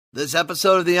This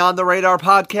episode of the On the Radar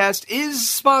podcast is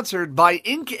sponsored by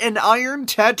Ink and Iron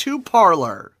Tattoo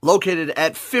Parlor, located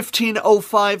at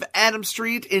 1505 Adam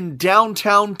Street in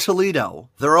downtown Toledo.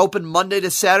 They're open Monday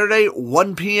to Saturday,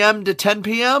 1 p.m. to 10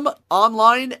 p.m.,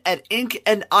 online at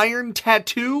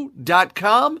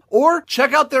inkandirontattoo.com, or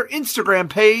check out their Instagram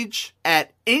page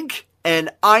at Ink and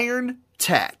Iron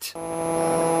Tat.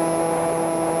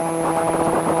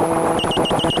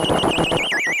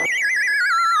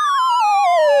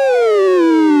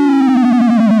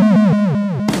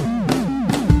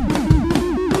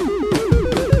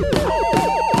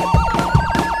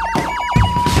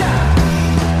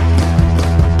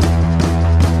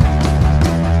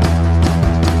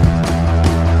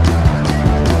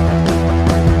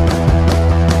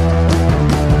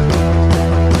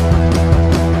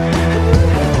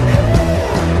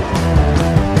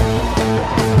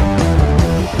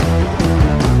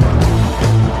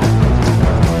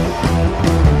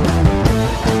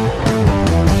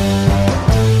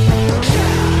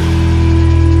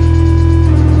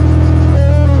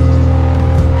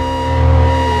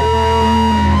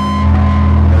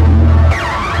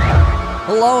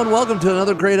 Welcome to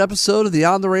another great episode of the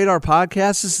On the Radar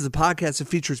podcast. This is the podcast that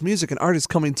features music and artists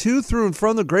coming to, through, and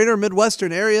from the greater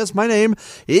Midwestern areas. My name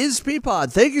is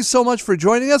Peapod. Thank you so much for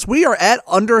joining us. We are at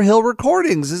Underhill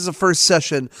Recordings. This is the first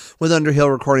session with Underhill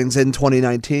Recordings in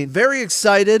 2019. Very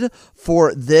excited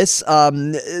for this. A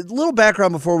little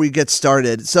background before we get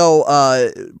started.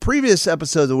 So, previous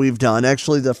episode that we've done,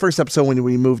 actually the first episode when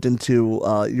we moved into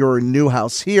your new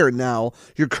house here now,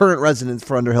 your current residence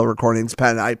for Underhill Recordings,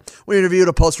 Pat and I, we interviewed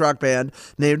a post-rock band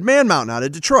named Man Mountain out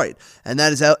of Detroit. And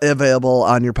that is available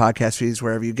on your podcast feeds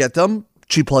wherever you get them.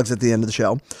 Cheap plugs at the end of the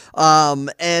show.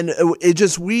 And it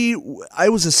just, I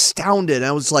was astounded.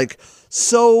 I was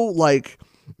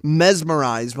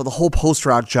mesmerized by the whole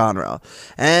post-rock genre,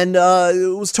 and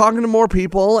was talking to more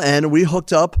people, and we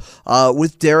hooked up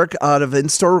with Derek out of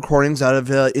In-Store Recordings out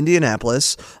of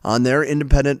Indianapolis on their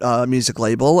independent music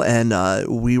label, and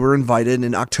we were invited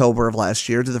in October of last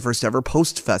year to the first ever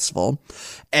Post Festival,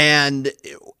 and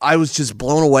I was just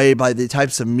blown away by the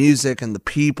types of music and the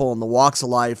people and the walks of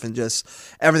life and just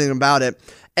everything about it.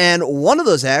 And one of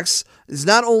those acts is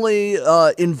not only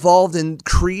involved in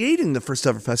creating the first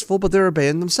ever festival, but they're a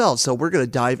band themselves. So we're going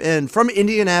to dive in from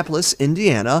Indianapolis,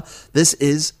 Indiana. This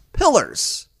is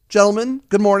Pillars. Gentlemen,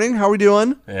 good morning. How are we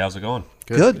doing? Hey, how's it going?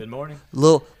 Good. Good morning.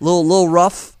 Little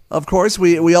rough. Of course,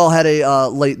 we all had a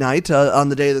late night on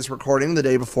the day of this recording. The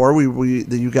day before,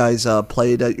 you guys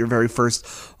played at your very first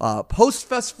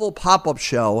post-festival pop-up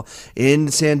show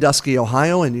in Sandusky,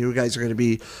 Ohio, and you guys are going to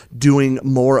be doing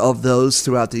more of those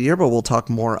throughout the year, but we'll talk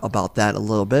more about that a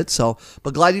little bit. So,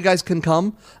 but glad you guys can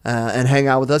come and hang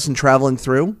out with us and traveling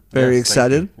through. Very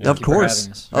excited. Of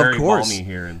course. Very balmy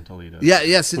here in Toledo. Yeah,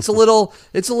 yes, it's a little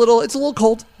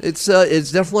cold. It's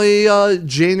definitely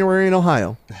January in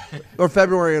Ohio or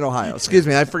February in Ohio. Excuse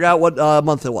me, I forgot what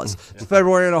month it was. It's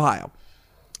February in Ohio.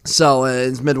 So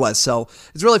it's Midwest. So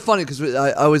it's really funny because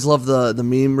I always love the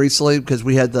meme recently, because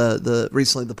we had the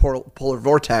polar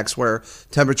vortex where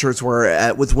temperatures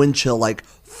were with wind chill like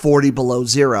 40 below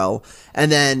zero,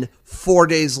 and then 4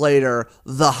 days later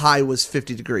the high was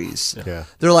 50 degrees. Yeah.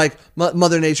 They're like,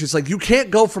 Mother Nature's like, you can't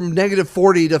go from negative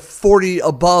 40 to 40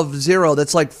 above zero.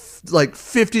 That's like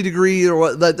 50 degree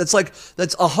or that's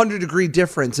 100-degree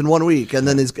difference in 1 week, and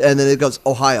then it goes,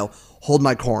 Ohio, hold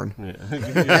my corn. Yeah.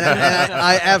 and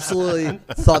I absolutely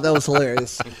thought that was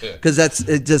hilarious, because it's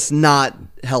just not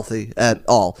healthy at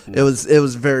all. It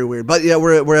was very weird. But yeah,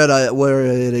 we're at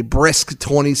a brisk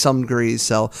 20-some degrees.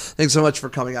 So thanks so much for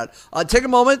coming out. Take a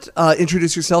moment,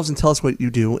 introduce yourselves, and tell us what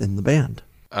you do in the band.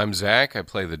 I'm Zach. I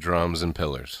play the drums and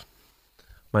Pillars.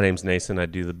 My name's Nathan. I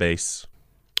do the bass.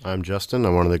 I'm Justin.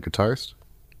 I'm one of the guitarists.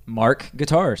 Mark,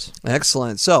 guitars.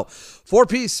 Excellent. So,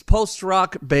 4-piece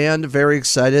post-rock band, very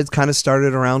excited. Kind of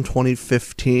started around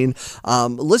 2015.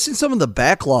 Listening to some of the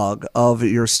backlog of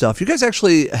your stuff, you guys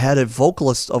actually had a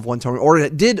vocalist of one time, or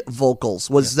did vocals.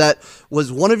 Was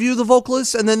one of you the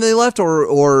vocalist and then they left,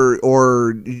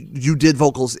 or you did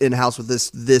vocals in-house with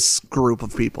this group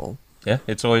of people? Yeah,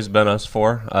 it's always been us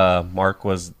four. Mark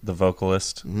was the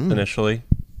vocalist initially,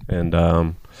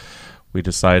 and we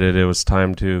decided it was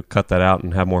time to cut that out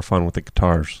and have more fun with the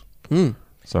guitars.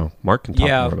 So Mark can talk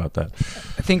more about that.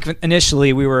 I think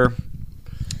initially we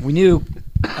knew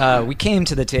we came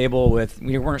to the table with,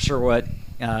 we weren't sure what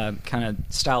kind of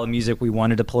style of music we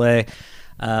wanted to play.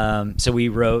 So we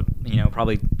wrote,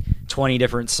 probably 20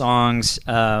 different songs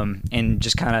and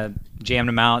just kind of jammed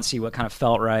them out and see what kind of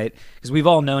felt right. Because we've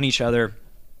all known each other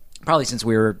probably since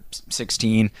we were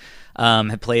 16.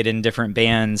 have played in different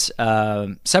bands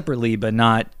separately, but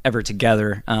not ever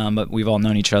together. But we've all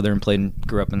known each other and played and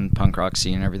grew up in the punk rock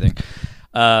scene and everything.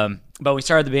 But we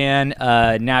started the band.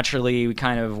 Naturally, we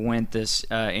kind of went this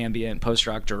ambient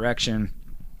post-rock direction.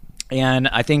 And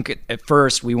I think at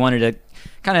first we wanted to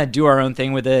kind of do our own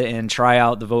thing with it and try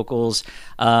out the vocals.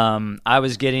 I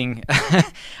was getting,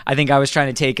 I think I was trying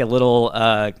to take a little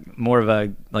more of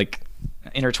a, like,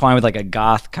 intertwine with like a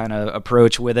goth kind of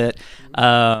approach with it.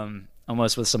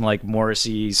 Almost with some like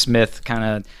Morrissey Smith kind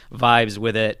of vibes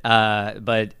with it.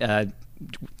 But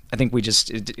I think we just,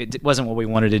 it wasn't what we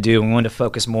wanted to do. We wanted to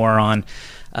focus more on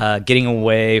getting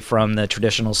away from the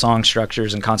traditional song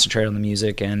structures and concentrate on the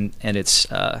music. And it's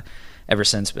ever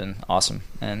since been awesome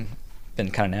and been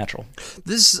kind of natural.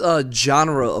 This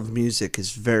genre of music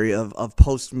is of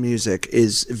post music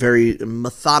is very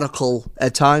methodical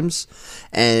at times,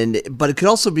 but it can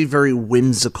also be very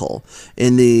whimsical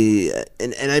in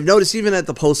and I've noticed even at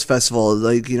the Post Festival,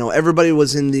 like, you know, everybody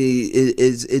was in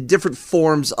different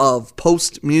forms of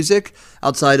post music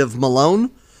outside of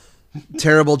Malone.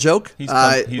 Terrible joke.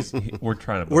 We're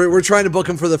trying to. We're trying to book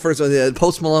him for the first one.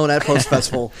 Post Malone at Post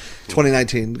Festival,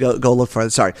 2019. Go look for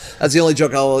it. Sorry, that's the only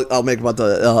joke I'll make about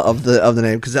the of the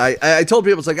name, because I told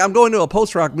people, it's like, I'm going to a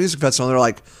post rock music festival, and they're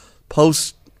like,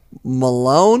 Post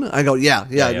Malone. I go, yeah.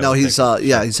 No, he's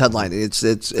headlining.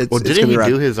 It's Well, didn't he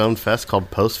do his own fest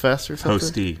called Post Fest or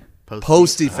something?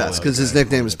 Posty Fest, because his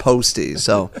nickname is Posty,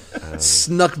 so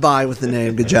snuck by with the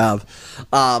name. Good job.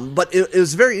 But it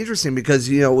was very interesting because,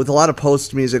 you know, with a lot of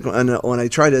post music, and when I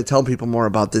try to tell people more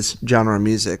about this genre of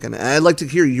music, and I'd like to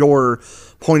hear your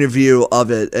point of view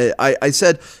of it, I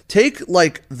said, take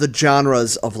like the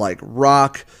genres of like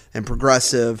rock and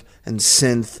progressive and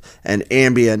synth and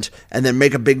ambient, and then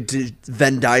make a big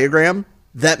Venn diagram.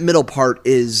 That middle part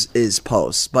is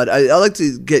post, but I like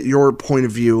to get your point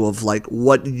of view of like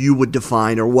what you would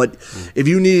define, or what if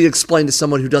you need to explain to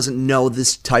someone who doesn't know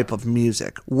this type of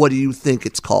music, what do you think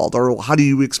it's called, or how do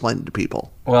you explain it to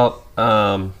people? Well,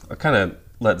 I kind of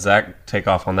let Zach take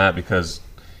off on that because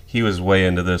he was way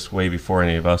into this way before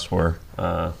any of us were,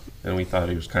 and we thought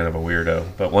he was kind of a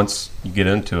weirdo. But once you get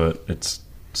into it, it's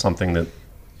something that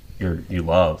you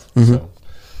love. Mm-hmm. So.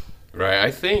 Right.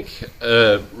 I think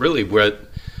really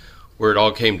where it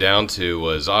all came down to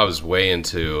was I was way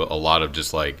into a lot of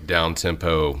just like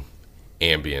down-tempo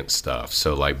ambient stuff.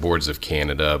 So like Boards of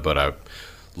Canada, but I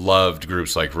loved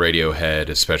groups like Radiohead,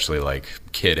 especially like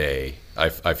Kid A.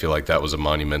 I feel like that was a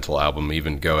monumental album.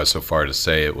 Even go as so far to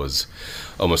say it was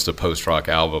almost a post-rock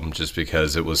album just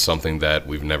because it was something that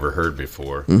we've never heard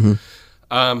before.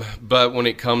 Mm-hmm. But when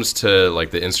it comes to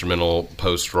like the instrumental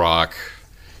post-rock,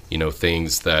 you know,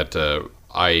 things that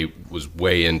I was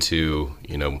way into,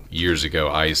 you know, years ago,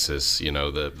 ISIS, you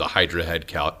know, the Hydra Head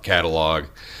catalog,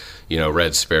 you know,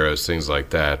 Red Sparrows, things like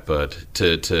that. But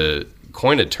to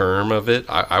coin a term of it,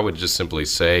 I would just simply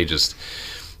say just,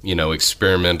 you know,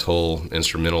 experimental,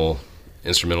 instrumental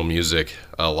music,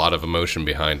 a lot of emotion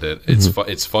behind it. Mm-hmm.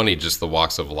 It's funny just the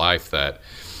walks of life that,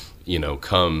 you know,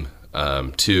 come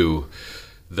to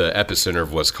the epicenter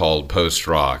of what's called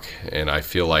post-rock, and I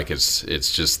feel like it's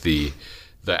just the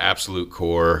absolute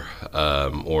core,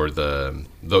 or the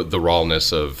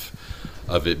rawness of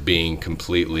it being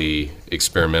completely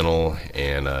experimental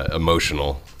and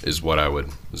emotional is what I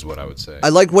would say. I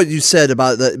like what you said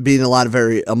about that being a lot of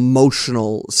very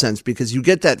emotional sense, because you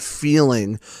get that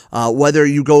feeling whether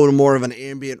you go to more of an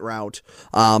ambient route,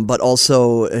 but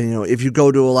also, you know, if you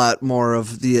go to a lot more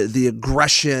of the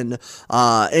aggression,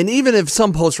 and even if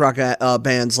some post rock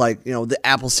bands like, you know, the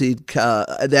Appleseed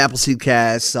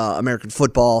Cast, American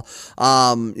Football,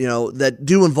 you know, that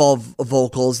do involve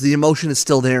vocals, the emotion is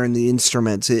still there in the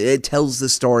instruments. It tells the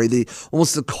story.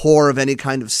 Almost the core of any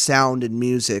kind of sound and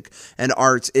music and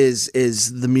art is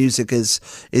the music is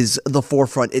the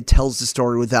forefront. It tells the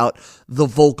story without the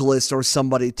vocalist or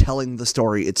somebody telling the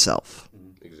story itself.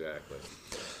 Exactly.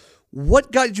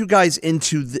 What got you guys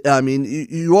into I mean,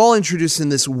 you all introduced in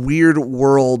this weird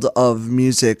world of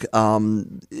music.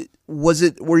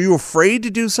 Were you afraid to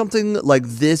do something like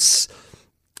this?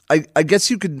 I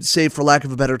guess you could say, for lack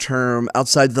of a better term,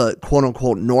 outside the quote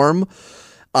unquote norm.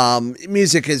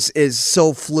 Music is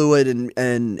so fluid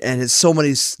and has so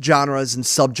many genres and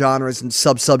subgenres and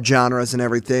sub-subgenres and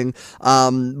everything.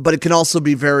 But it can also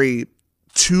be very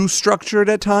too structured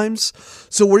at times.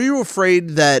 So were you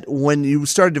afraid that when you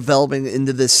started developing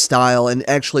into this style and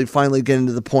actually finally getting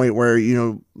to the point where, you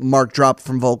know, Mark dropped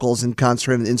from vocals and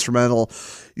concentrated on the instrumental,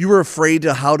 you were afraid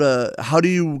to how do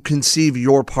you conceive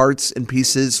your parts and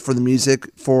pieces for the music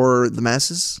for the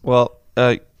masses? Well,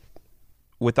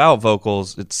 without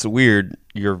vocals, it's weird.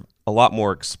 You're a lot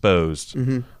more exposed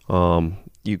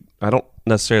I don't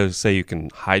necessarily say you can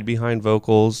hide behind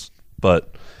vocals,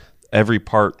 but every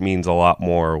part means a lot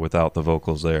more without the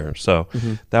vocals there. So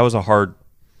that was a hard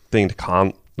thing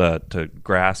to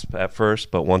grasp at first,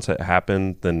 but once it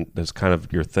happened, then it's kind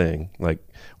of your thing. Like,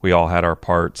 we all had our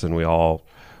parts, and we all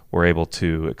were able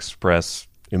to express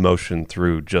emotion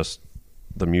through just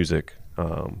the music,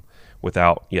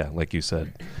 without, like you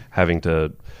said, having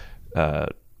to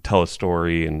tell a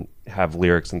story and have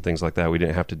lyrics and things like that. We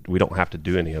don't have to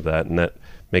do any of that, and that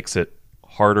makes it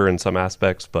harder in some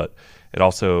aspects, but it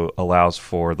also allows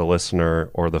for the listener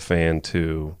or the fan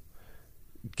to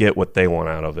get what they want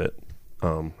out of it.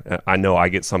 I know I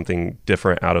get something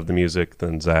different out of the music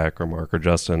than Zach or Mark or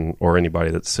Justin or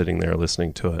anybody that's sitting there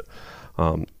listening to it.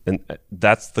 And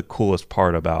that's the coolest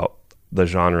part about the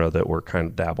genre that we're kind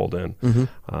of dabbled in.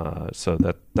 So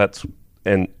that's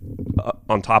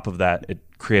on top of that, it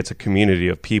creates a community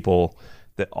of people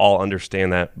that all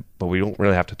understand that, but we don't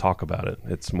really have to talk about it.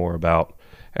 It's more about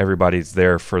everybody's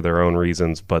there for their own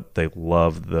reasons, but they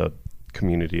love the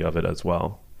community of it as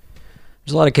well.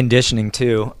 There's a lot of conditioning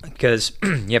too, because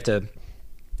you have to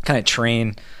kind of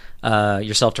train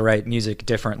yourself to write music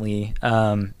differently.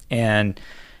 And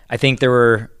I think there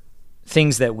were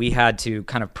things that we had to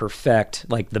kind of perfect,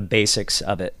 like the basics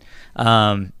of it.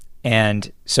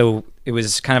 And so it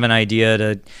was kind of an idea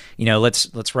to,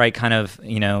 let's write kind of,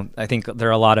 I think there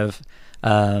are a lot of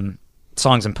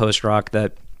songs in post-rock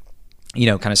that,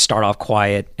 kind of start off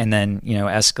quiet and then,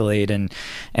 escalate and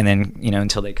then,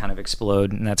 until they kind of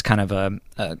explode. And that's kind of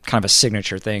a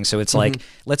signature thing. So it's like,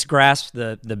 let's grasp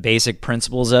the basic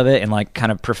principles of it and like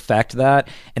kind of perfect that.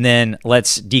 And then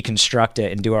let's deconstruct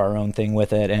it and do our own thing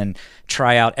with it and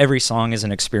try out every song as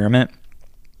an experiment.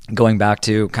 Going back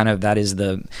to kind of that is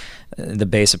the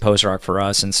base of post rock for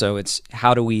us. And so it's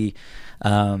how do we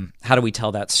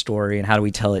tell that story and how do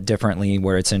we tell it differently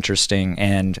where it's interesting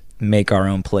and make our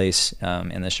own place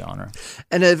in this genre.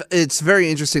 And it's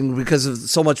very interesting because of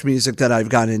so much music that I've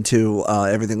gotten into,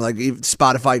 everything like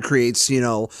Spotify creates,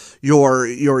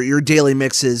 your daily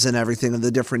mixes and everything of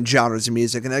the different genres of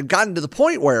music. And I've gotten to the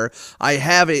point where I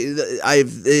have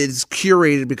it's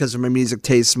curated because of my music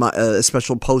taste, a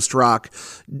special post rock,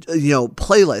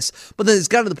 playlist. But then it's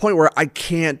gotten to the point where I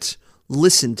can't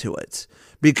listen to it,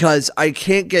 because I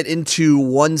can't get into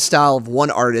one style of one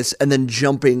artist and then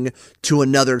jumping to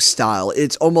another style.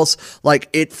 It's almost like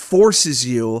it forces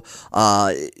you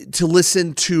to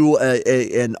listen to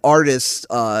an artist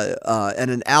and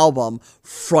an album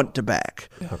front to back.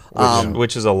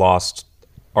 Which is a lost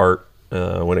art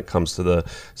when it comes to the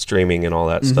streaming and all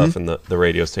that stuff and the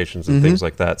radio stations and things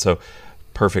like that. So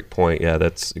perfect point. Yeah,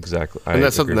 that's exactly. And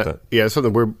that's something it's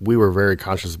something we were very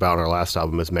conscious about in our last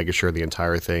album, is making sure the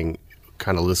entire thing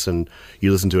kind of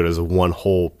you listen to it as a one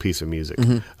whole piece of music.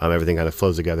 Everything kind of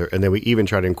flows together, and then we even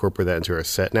try to incorporate that into our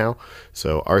set now.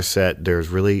 So our set, there's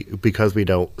really, because we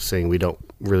don't sing, we don't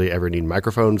really ever need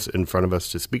microphones in front of us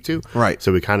to speak to. Right.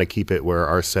 So we kind of keep it where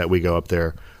our set, we go up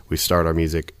there, we start our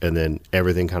music, and then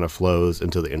everything kind of flows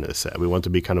until the end of the set. We want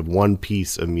to be kind of one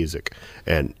piece of music,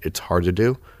 and it's hard to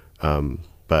do.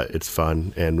 But it's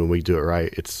fun, and when we do it right,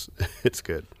 it's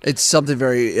good. It's something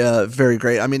very, very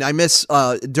great. I mean, I miss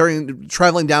during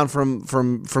traveling down from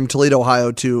Toledo,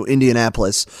 Ohio to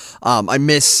Indianapolis. I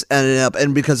miss ended up,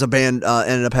 and because a band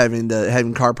ended up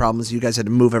having car problems, you guys had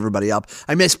to move everybody up.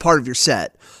 I missed part of your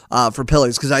set for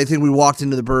Pillars, because I think we walked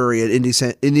into the brewery at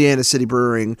Indiana City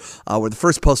Brewing, where the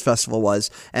first Post Festival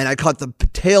was, and I caught the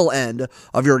tail end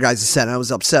of your guys' set, and I was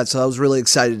upset. So I was really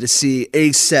excited to see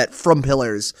a set from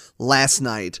Pillars last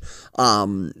night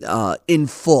in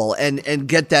full and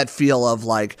get that feel of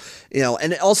like,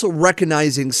 and also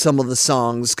recognizing some of the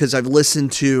songs, because I've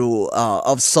listened to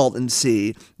Of Salt and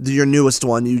Sea, your newest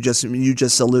one you just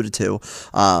alluded to.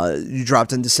 You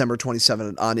dropped in December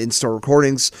 27 on In-Store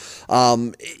Recordings.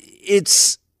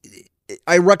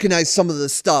 I recognize some of the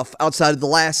stuff outside of the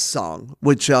last song,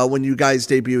 which when you guys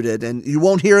debuted it, and you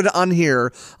won't hear it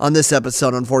on this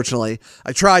episode, unfortunately.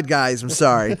 I tried, guys. I'm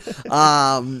sorry,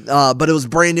 but it was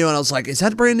brand new, and I was like, "Is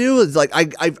that brand new?" It's like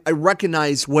I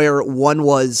recognize where one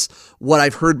was what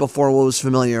I've heard before, what was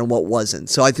familiar, and what wasn't.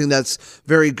 So I think that's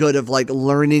very good of like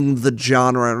learning the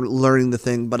genre, learning the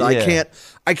thing. But I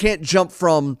can't jump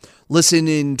from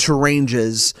listening to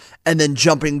Ranges and then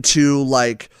jumping to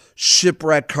like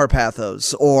Shipwreck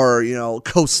Carpathos or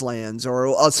Coastlands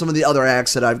or some of the other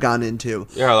acts that I've gone into.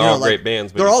 Yeah, they're all great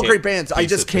bands. But they're all great bands. I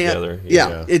just can't.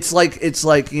 Yeah, it's like it's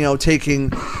like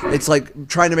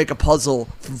trying to make a puzzle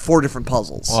from 4 different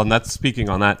puzzles. Well, and that's speaking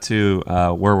on that too.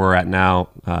 Where we're at now,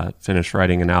 finished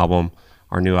writing an album,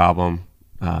 our new album,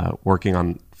 working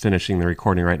on finishing the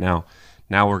recording right now.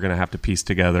 now we're going to have to piece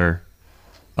together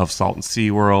of Salton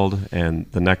Sea world and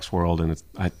the next world, and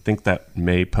I think that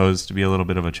may pose to be a little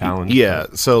bit of a challenge. Yeah.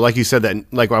 So like you said,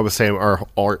 that like I was saying,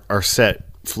 our set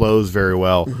flows very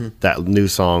well. That new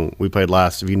song we played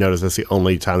last, if you notice, that's the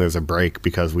only time there's a break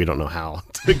because we don't know how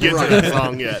to get to that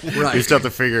song yet. Right. We still have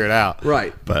to figure it out.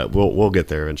 Right. But we'll get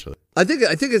there eventually. I think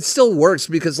it still works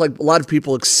because like a lot of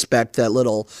people expect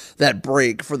that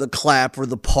break for the clap or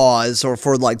the pause or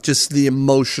for like just the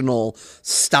emotional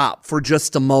stop for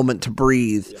just a moment to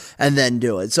breathe and then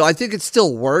do it. So I think it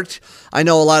still worked. I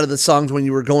know a lot of the songs when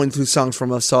you were going through songs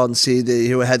from A Salton Sea,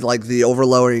 who had like the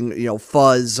overloading,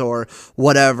 fuzz or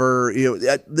whatever,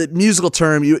 the musical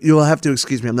term. You'll have to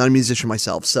excuse me. I'm not a musician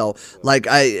myself, so like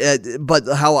but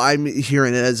how I'm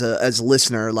hearing it as a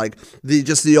listener, like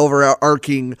the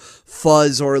overarching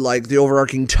fuzz or like the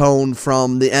overarching tone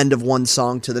from the end of one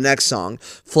song to the next song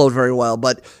flowed very well,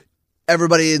 but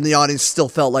everybody in the audience still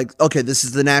felt like, okay, this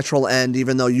is the natural end,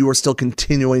 even though you were still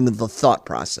continuing the thought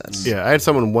process. Yeah, I had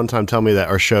someone one time tell me that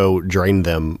our show drained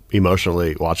them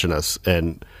emotionally watching us,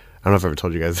 and I don't know if I ever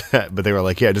told you guys that, but they were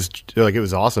like, they're like, it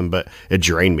was awesome, but it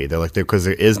drained me. They're like, because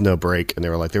there is no break, and they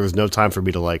were like, there was no time for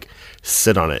me to like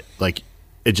sit on it. Like,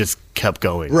 it just kept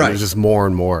going. Right. It was just more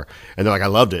and more. And they're like, I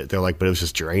loved it. They're like, but it was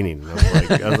just draining. And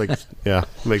I was like, yeah,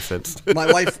 makes sense.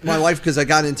 My wife, because I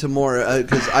got into more,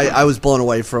 because I was blown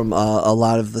away from a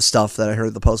lot of the stuff that I heard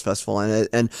at the Post Festival.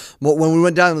 And when we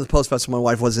went down to the Post Festival, my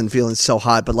wife wasn't feeling so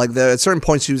hot. But like at certain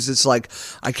points, she was just like,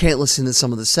 I can't listen to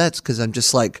some of the sets because I'm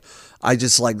just like, I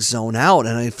just like zone out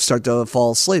and I start to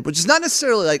fall asleep, which is not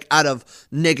necessarily like out of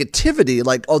negativity,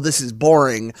 like, oh, this is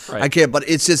boring. Right. I can't, but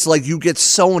it's just like you get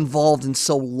so involved and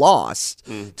so lost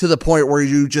to the point where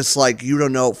you just like, you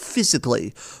don't know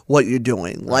physically what you're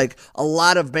doing. Right. Like a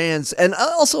lot of bands, and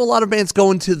also a lot of bands go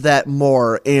into that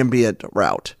more ambient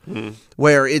route.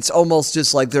 Where it's almost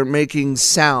just like they're making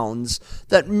sounds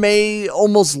that may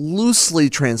almost loosely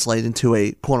translate into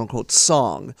a quote-unquote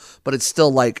song, but it's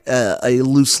still like a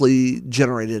loosely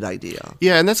generated idea.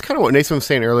 Yeah, and that's kind of what Nathan was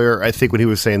saying earlier, I think, when he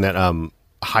was saying that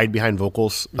hide behind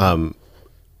vocals.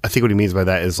 I think what he means by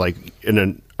that is like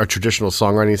in a traditional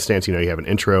songwriting stance, you have an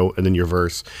intro and then your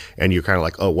verse, and you're kind of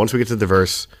like, oh, once we get to the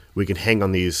verse, we can hang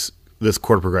on this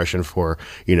chord progression for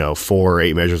 4 or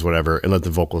 8 measures, whatever, and let the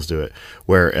vocals do it.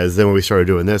 Whereas then when we started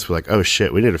doing this, we're like, oh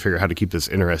shit, we need to figure out how to keep this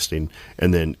interesting,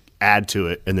 and then add to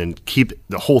it, and then keep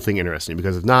the whole thing interesting.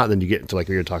 Because if not, then you get into like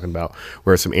what you're talking about,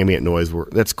 where some ambient noise, where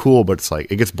that's cool, but it's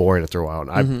like it gets boring after a while.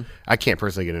 And I can't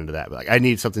personally get into that, but like I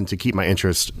need something to keep my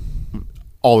interest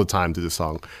all the time through the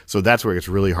song. So that's where it's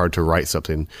really hard to write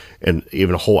something, and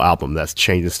even a whole album that's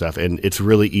changing stuff. And it's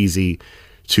really easy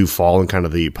to fall in kind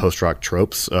of the post-rock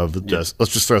tropes of just,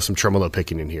 let's just throw some tremolo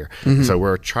picking in here. So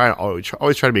we're always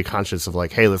try to be conscious of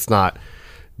like, hey, let's not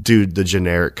do the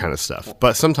generic kind of stuff.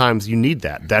 But sometimes you need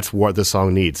that. That's what the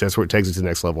song needs. That's what takes it to the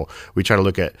next level. We try to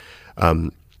look at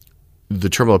the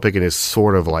tremolo picking is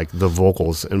sort of like the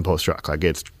vocals in post-rock. Like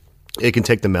it can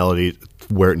take the melody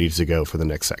where it needs to go for the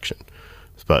next section.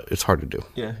 But it's hard to do.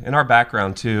 Yeah, and our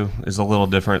background too is a little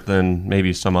different than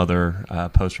maybe some other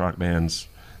post-rock bands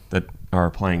that are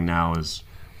playing now. Is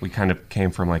we kind of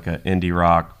came from like an indie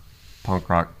rock, punk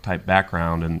rock type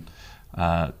background, and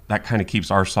that kind of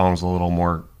keeps our songs a little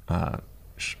more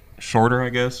shorter, I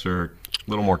guess, or a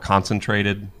little more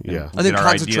concentrated. Yeah. I think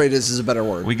concentrated is a better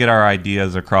word. We get our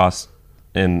ideas across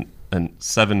in a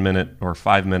 7-minute or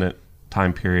 5-minute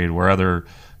time period, where other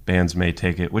bands may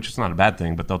take it, which is not a bad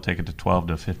thing, but they'll take it to 12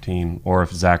 to 15. Or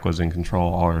if Zach was in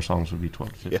control, all our songs would be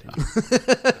 12 to 15. Yeah.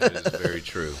 That is very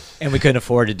true. And we couldn't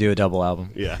afford to do a double album.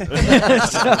 Yeah.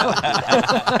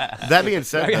 That being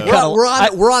said, though,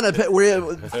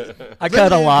 I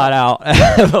cut a lot out.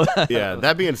 yeah.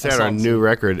 That being said, our new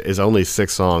record is only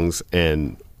 6 songs,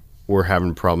 and we're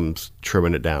having problems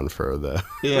trimming it down for the.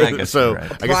 Yeah, I guess so. you're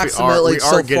right. I guess Approximately we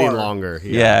so are getting far. longer.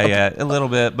 Yeah, a little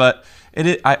bit, but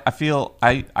I feel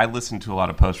I listen to a lot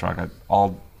of post rock.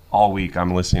 All week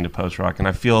I'm listening to post rock, and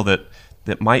I feel that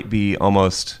might be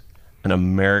almost an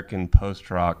American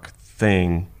post rock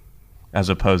thing, as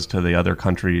opposed to the other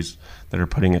countries that are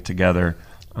putting it together.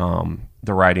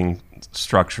 The writing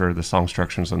structure, the song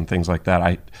structures, and things like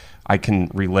that. I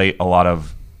can relate a lot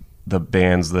of the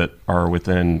bands that are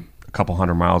within a couple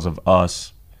hundred miles of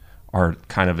us are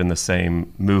kind of in the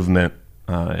same movement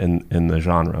in the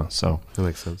genre. So That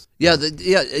makes sense. Yeah,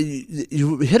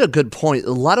 you hit a good point.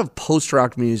 A lot of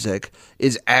post-rock music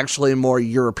is actually a more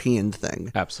European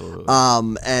thing. absolutely.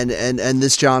 And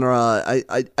this genre,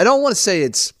 I don't want to say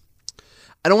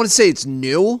it's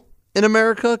new, in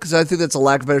America? Because I think that's a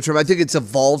lack of a better term. I think it's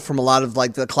evolved from a lot of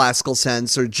like the classical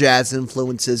sense or jazz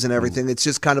influences and everything. It's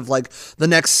just kind of like the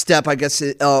next step, I guess,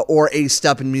 or a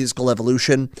step in musical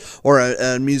evolution or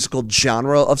a musical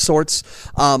genre of sorts.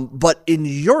 But in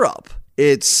Europe,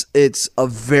 it's a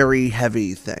very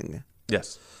heavy thing.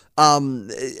 Yes. Nathan,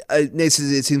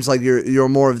 it seems like you're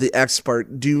more of the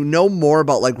expert. Do you know more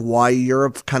about like why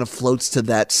Europe kind of floats to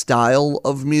that style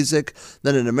of music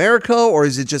than in America, or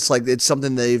is it just like it's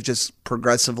something they've just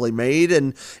progressively made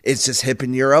and it's just hip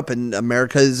in Europe, and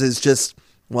America is just,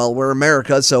 well, we're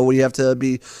America, so we have to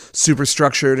be super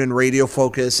structured and radio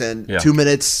focus and 2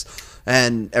 minutes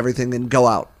and everything and go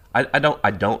out? I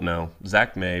don't know.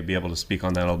 Zach may be able to speak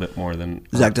on that a little bit more than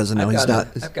Zach doesn't know. He's not.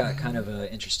 I've got kind of an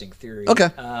interesting theory. Okay.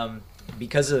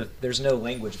 Because there's no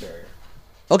language barrier.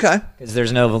 Okay. Because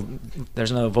there's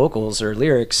no vocals or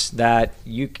lyrics, that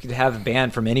you could have a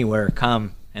band from anywhere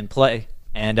come and play,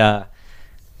 and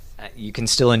you can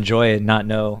still enjoy it, not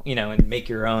know, and make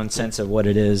your own sense of what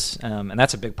it is. And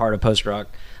that's a big part of post rock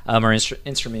or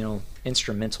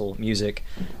instrumental music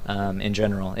in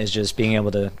general, is just being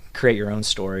able to create your own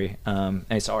story. And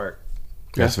it's art.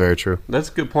 That's very true. That's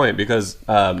a good point, because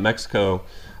Mexico,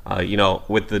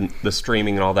 with the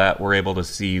streaming and all that, we're able to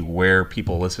see where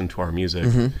people listen to our music.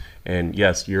 Mm-hmm. And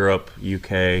yes, Europe,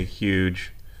 UK,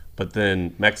 huge, but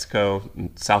then Mexico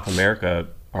and South America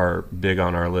are big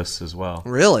on our lists as well.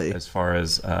 Really? As far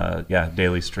as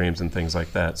daily streams and things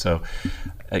like that. So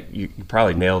you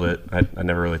probably nailed it. I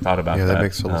never really thought about that. Yeah, that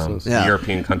makes total sense. The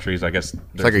European countries, I guess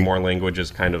there's more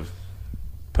languages kind of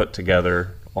put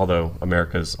together, although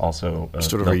America's also a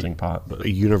sort of melting pot. But a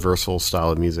universal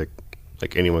style of music,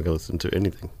 like anyone can listen to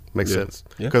anything. Makes sense.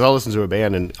 Yeah. Because I'll listen to a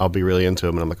band and I'll be really into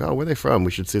them, and I'm like, oh, where are they from?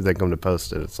 We should see if they come to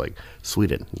post. And it's like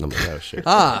Sweden. And I'm like, oh shit.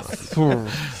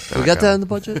 We got that in the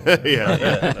budget?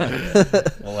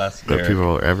 Yeah. we'll ask But Derek.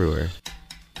 people are everywhere.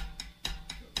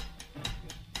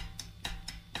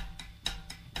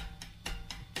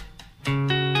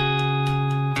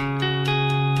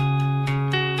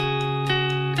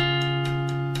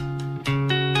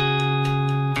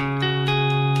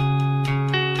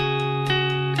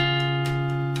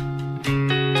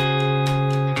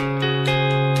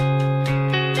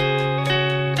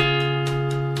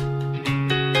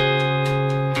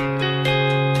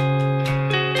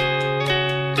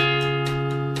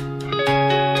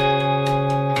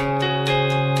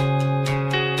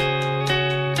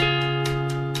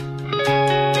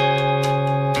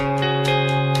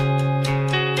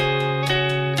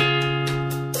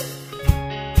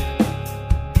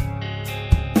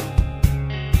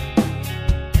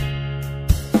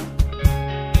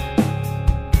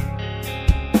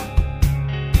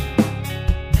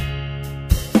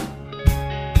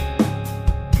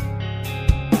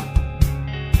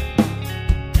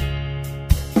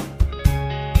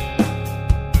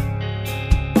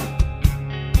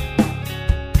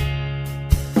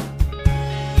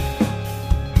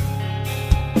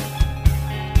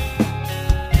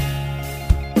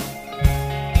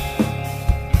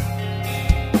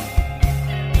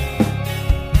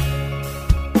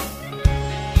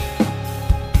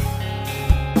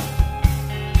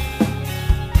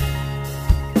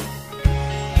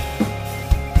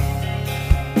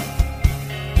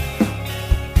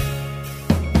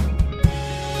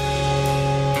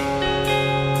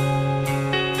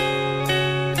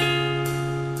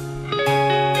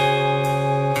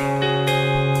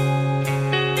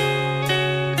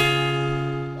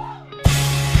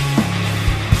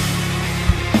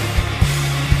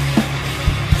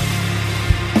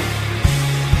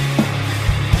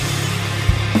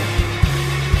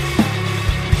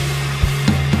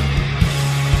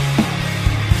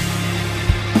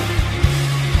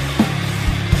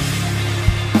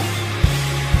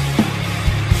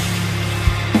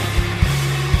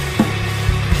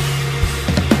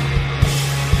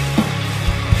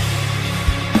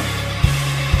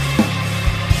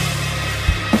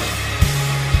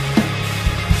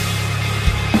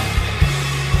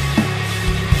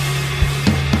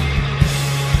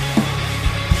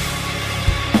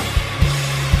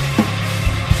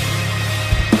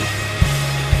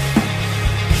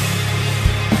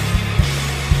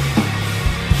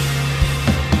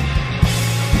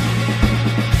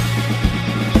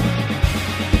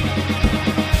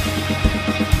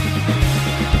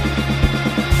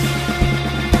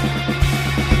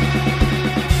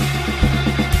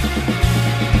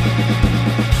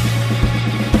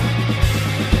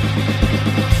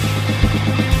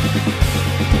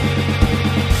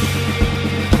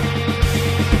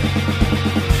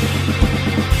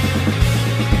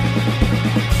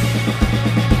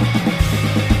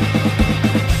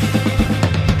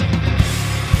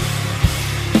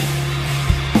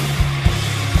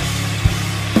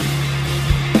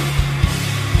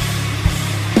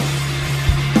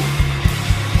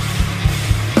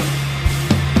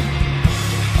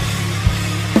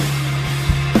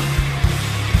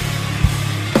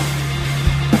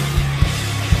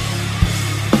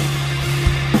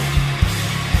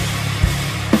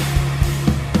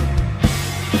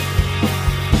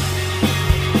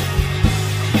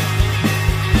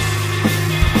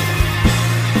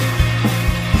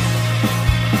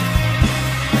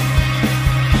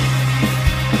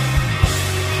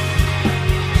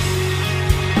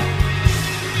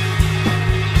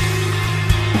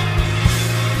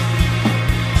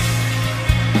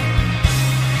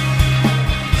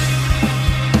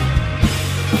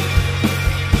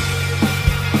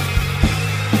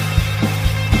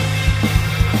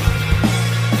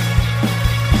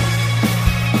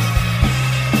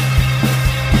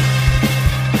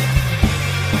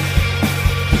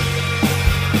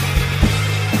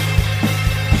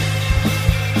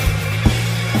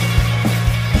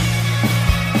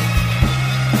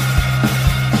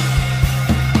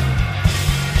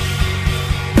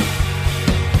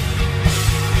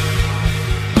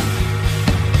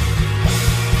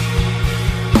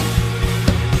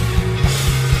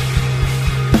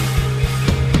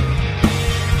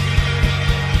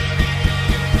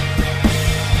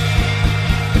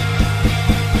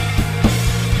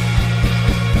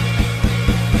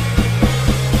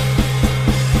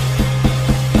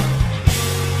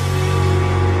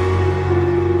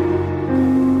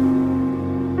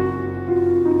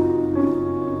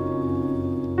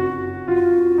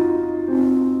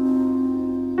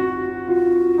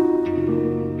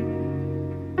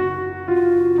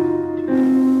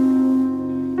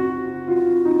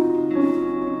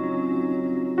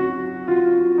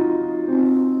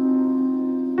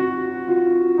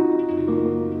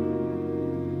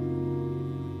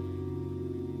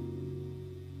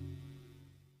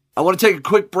 I want to take a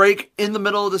quick break in the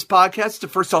middle of this podcast to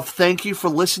first off thank you for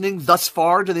listening thus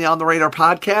far to the On the Radar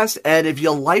podcast. And if you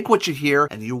like what you hear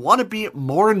and you want to be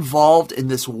more involved in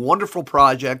this wonderful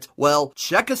project, well,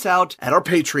 check us out at our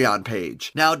Patreon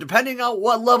page. Now, depending on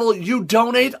what level you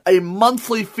donate, a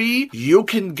monthly fee, you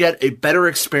can get a better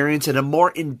experience and a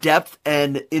more in-depth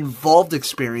and involved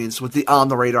experience with the On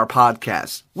the Radar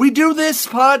podcast. We do this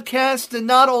podcast to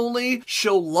not only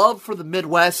show love for the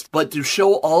Midwest, but to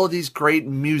show all of these great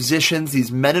musicians,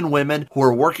 these men and women who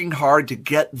are working hard to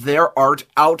get their art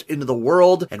out into the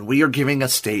world, and we are giving a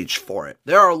stage for it.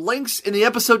 There are links in the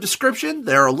episode description.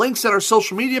 There are links at our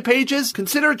social media pages.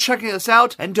 Consider checking us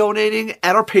out and donating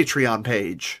at our Patreon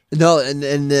page. No, and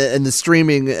the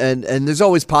streaming and there's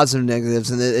always positive and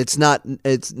negatives, and it's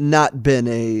never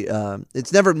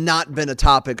not been a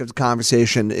topic of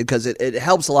conversation because it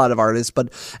helps a lot of artists.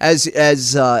 But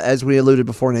as we alluded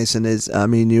before, Nathan,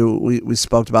 we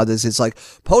spoke about this. It's like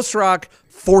post rock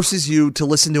forces you to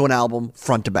listen to an album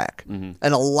front to back, and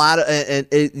a lot of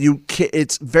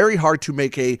it's very hard to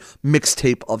make a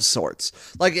mixtape of sorts.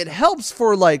 Like it helps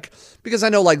for because I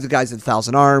know the guys at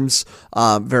Thousand Arms,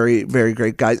 very very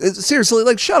great guys.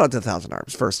 Seriously, shout out to Thousand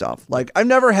Arms. First off, I've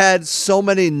never had so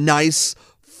many nice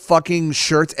fucking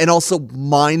shirts and also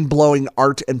mind blowing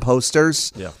art and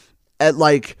posters. Yeah, at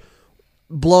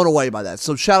blown away by that.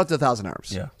 So shout out to Thousand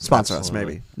Arms. Yeah, sponsor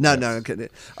absolutely. us maybe. No, I'm kidding.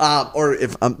 Or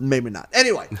if maybe not.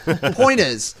 Anyway, the point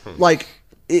is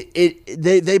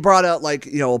they brought out a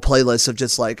playlist of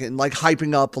just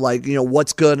hyping up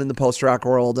what's good in the post rock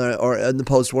world or in the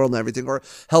post world and everything, or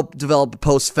help develop a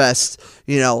post fest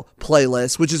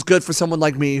playlist, which is good for someone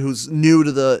like me who's new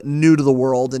to the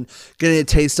world and getting a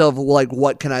taste of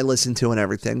what can I listen to and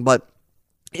everything. But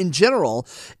in general,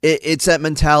 it's that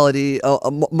mentality,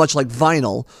 much like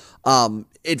vinyl.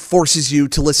 It forces you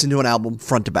to listen to an album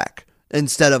front to back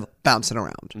instead of bouncing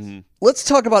around. Mm-hmm. Let's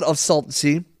talk about Of Salt and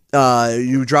Sea.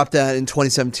 You dropped that in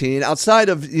 2017. Outside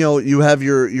of you have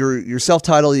your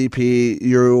self-titled EP,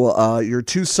 your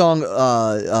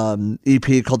 2-song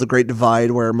EP called The Great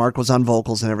Divide, where Mark was on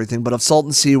vocals and everything. But Of Salt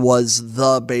and Sea was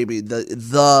the baby,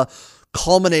 the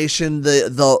culmination,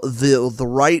 the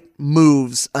right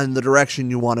moves and the direction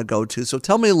you want to go to. So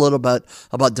tell me a little bit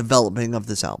about developing of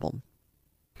this album.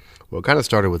 Well, it kind of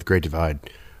started with Great Divide.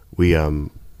 It's a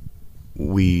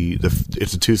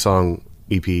 2-song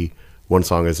EP. One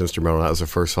song is instrumental. That was the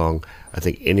first song I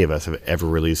think any of us have ever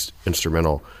released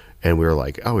instrumental. And we were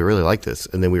like, oh, we really like this.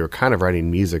 And then we were kind of writing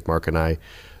music, Mark and I,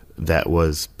 that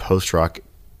was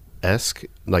post-rock-esque,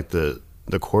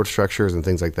 the chord structures and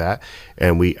things like that.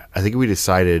 And I think we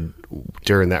decided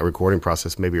during that recording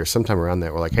process, maybe or sometime around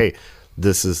that, we're like, hey,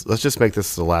 let's just make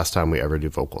this the last time we ever do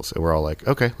vocals. And we're all like,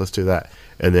 okay, let's do that.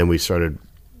 And then we started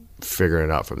figuring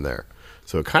it out from there.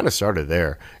 So it kind of started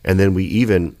there. And then we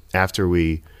even, after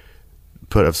we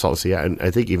put Of Salt and Sea out, and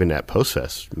I think even at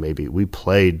Postfest, maybe, we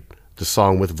played the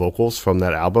song with vocals from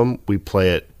that album. We play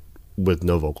it with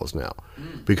no vocals now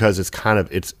because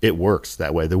it works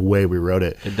that way, the way we wrote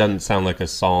it. It doesn't sound like a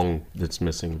song that's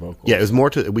missing vocals. Yeah, it was more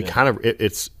to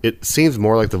it seems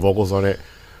more like the vocals on it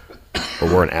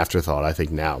were an afterthought, I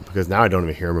think, now, because now I don't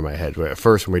even hear them in my head. At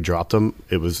first when we dropped them,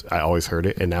 I always heard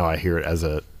it, and now I hear it as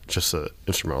just an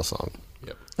instrumental song.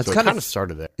 Yep. So it kind of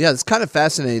started there. Yeah, it's kind of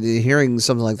fascinating hearing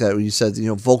something like that. When you said,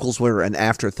 vocals were an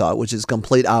afterthought, which is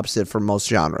complete opposite for most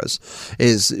genres.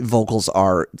 Is vocals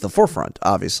are the forefront,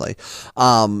 obviously.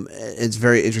 It's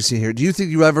very interesting here. Do you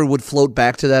think you ever would float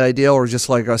back to that idea, or just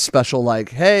a special,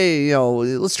 hey,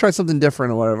 let's try something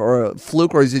different, or whatever, or a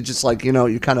fluke, or is it just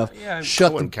you kind of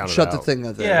shut the thing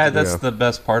at that? Yeah, that's the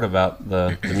best part about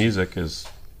the music is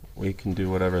we can do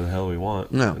whatever the hell we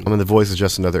want. No, the voice is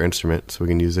just another instrument, so we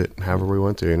can use it however we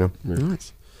want to.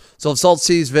 Nice. So Of Salt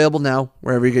Sea is available now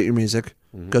wherever you get your music.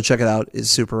 Mm-hmm. Go check it out. It's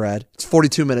super rad. It's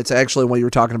 42 minutes. Actually, when you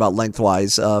were talking about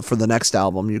lengthwise for the next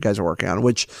album you guys are working on,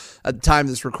 which at the time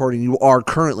of this recording you are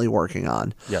currently working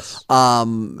on. Yes.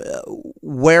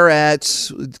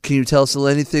 Whereat, can you tell us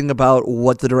anything about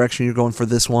what the direction you're going for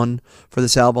this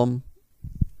album?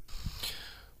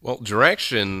 Well,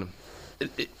 direction.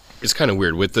 It's kind of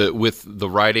weird with the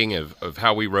writing of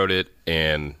how we wrote it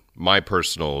and my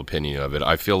personal opinion of it.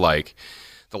 I feel like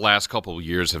the last couple of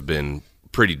years have been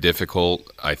pretty difficult,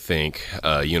 I think,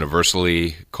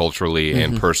 universally, culturally,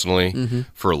 and personally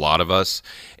for a lot of us.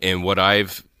 And what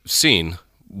I've seen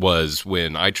was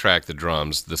when I tracked the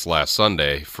drums this last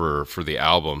Sunday for the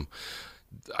album,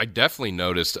 I definitely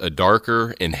noticed a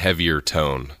darker and heavier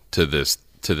tone to this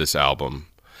album,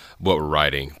 what we're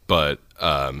writing. But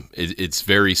it's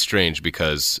very strange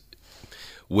because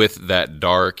with that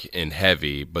dark and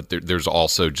heavy, but there's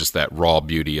also just that raw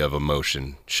beauty of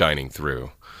emotion shining through.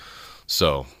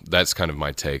 So that's kind of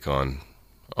my take on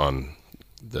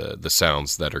the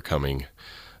sounds that are coming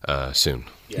soon.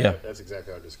 Yeah. That's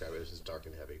exactly how I describe it. It's just dark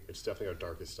and heavy. It's definitely our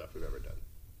darkest stuff we've ever done.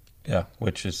 Yeah,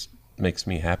 which is makes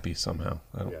me happy somehow.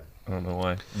 I Yeah. don't know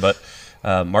why. But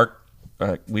Mark,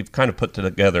 we've kind of put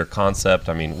together a concept.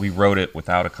 I mean, we wrote it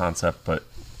without a concept, but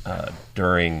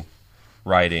during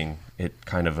writing, it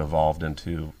kind of evolved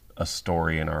into a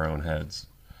story in our own heads.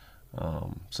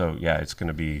 So yeah, it's going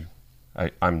to be.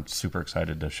 I'm super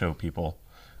excited to show people,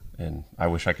 and I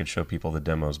wish I could show people the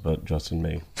demos, but Justin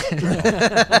may.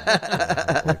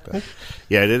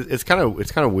 Yeah, it's kind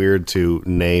of weird to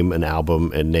name an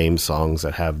album and name songs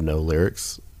that have no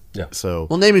lyrics. Yeah. So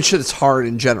Well, naming shit is hard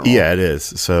in general. yeah, it is.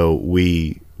 So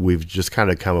we've just kind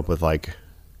of come up with like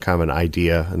kind of an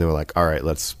idea, and then we're like, all right,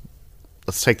 let's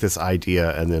take this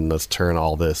idea and then let's turn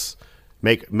all this,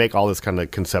 make all this kind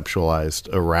of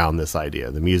conceptualized around this idea,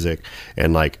 the music,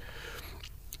 and like.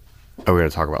 Are we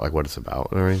going to talk about like what it's about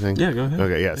or anything? Yeah, go ahead.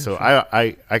 Okay, yeah. So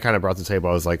I kind of brought to the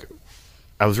table. I was like,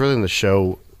 I was really in the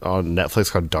show on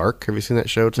Netflix called Dark. Have you seen that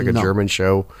show? It's like a No. German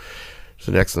show. It's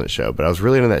an excellent show. But I was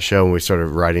really into that show when we started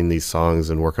writing these songs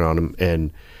and working on them.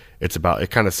 And it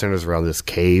kind of centers around this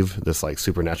cave, this like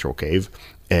supernatural cave.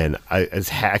 And I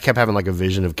kept having like a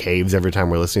vision of caves every time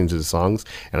we're listening to the songs.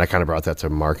 And I kind of brought that to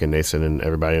Mark and Nathan and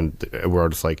everybody. And we're all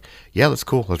just like, yeah, that's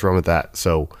cool. Let's run with that.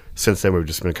 So since then, we've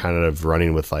just been kind of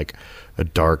running with like a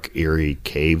dark, eerie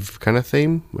cave kind of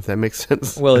theme, if that makes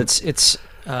sense. Well, it's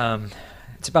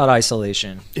about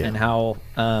isolation Yeah. and how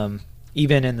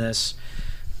even in this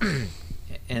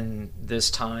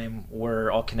time we're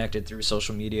all connected through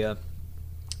social media.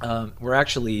 We're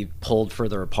actually pulled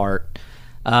further apart,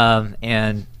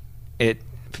 and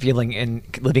living in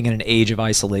an age of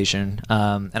isolation.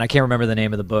 And I can't remember the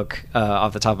name of the book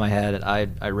off the top of my head.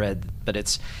 I read, but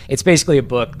it's basically a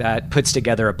book that puts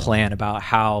together a plan about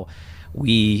how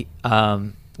we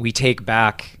take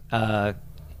back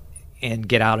and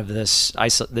get out of this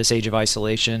age of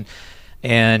isolation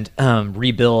and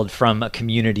rebuild from a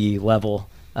community level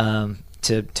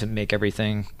to make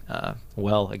everything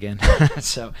well again.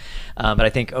 So, but I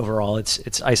think overall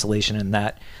it's isolation and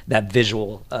that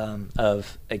visual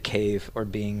of a cave or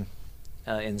being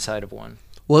inside of one.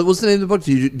 What was the name of the book?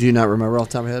 Do you not remember off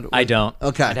the top of your head? I don't.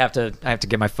 Okay. I have to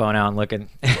get my phone out and look at.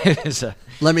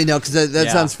 Let me know, because that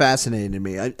Yeah. sounds fascinating to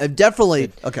me. I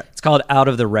definitely. Okay. It's called Out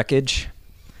of the Wreckage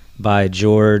by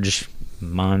George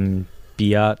Monbiot.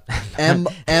 Monbiot.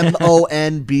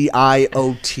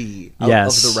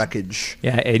 Yes. Of the Wreckage.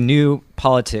 Yeah, a new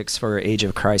politics for age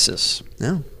of crisis.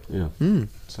 Yeah. Yeah.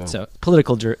 So, So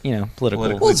political.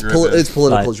 Politically Well, it's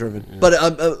political But- driven,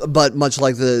 but much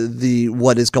like the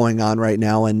what is going on right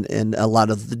now, and a lot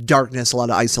of the darkness, a lot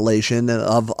of isolation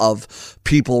of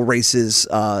people, races,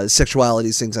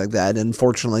 sexualities, things like that. And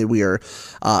unfortunately, we are.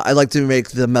 I like to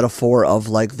make the metaphor of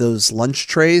like those lunch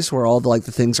trays where all the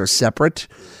things are separate,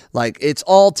 like it's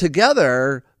all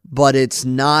together. But it's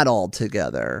not all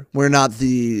together. We're not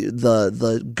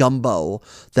the gumbo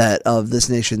that of this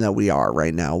nation that we are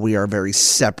right now. We are very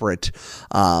separate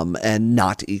and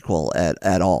not equal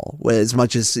at all. As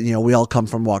much as we all come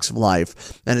from walks of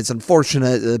life, and it's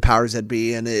unfortunate the powers that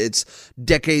be, and it's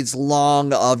decades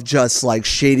long of just like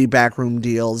shady backroom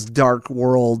deals, dark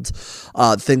world,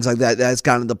 things like that. That's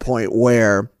gotten to the point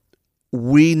where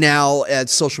we now at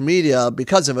social media,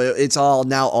 because of it, it's all in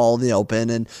the open,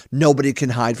 and nobody can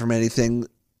hide from anything.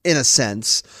 In a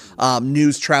sense,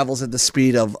 news travels at the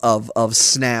speed of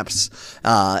snaps,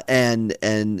 and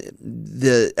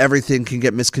everything can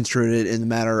get misconstrued in a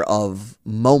matter of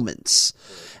moments.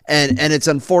 And it's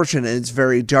unfortunate. It's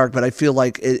very dark, but I feel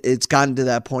like it's gotten to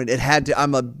that point. It had to.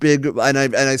 I'm a big, and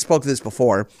I spoke this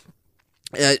before.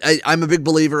 I'm a big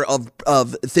believer of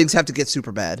things have to get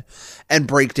super bad and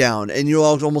break down, and you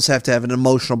almost have to have an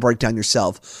emotional breakdown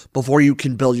yourself before you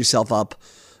can build yourself up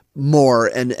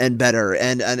more and better.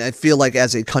 And I feel like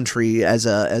as a country, as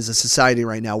a society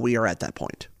right now, we are at that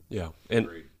point. Yeah, and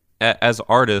as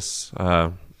artists,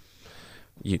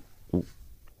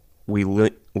 we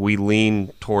lean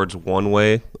towards one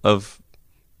way of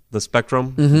the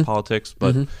spectrum in politics,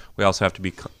 but we also have to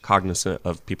be cognizant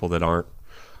of people that aren't,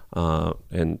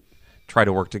 and try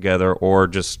to work together, or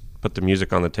just put the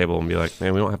music on the table and be like,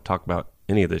 man, we don't have to talk about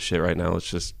any of this shit right now. Let's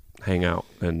just hang out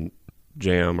and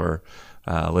jam or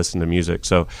listen to music.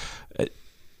 So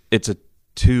it's a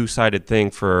two-sided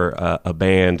thing for a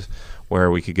band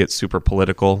where we could get super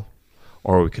political,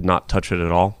 or we could not touch it at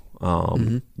all,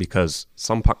 because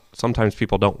sometimes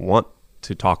people don't want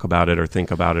to talk about it or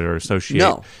think about it or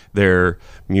associate their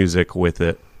music with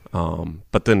it.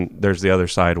 But then there's the other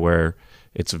side where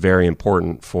it's very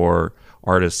important for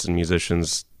artists and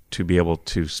musicians to be able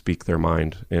to speak their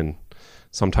mind. And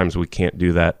sometimes we can't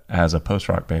do that as a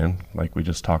post-rock band, like we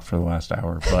just talked for the last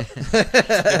hour. But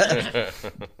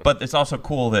but it's also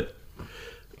cool that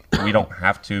we don't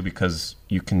have to, because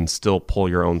you can still pull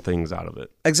your own things out of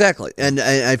it. Exactly. And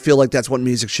I feel like that's what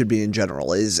music should be in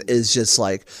general, is just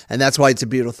like, and that's why it's a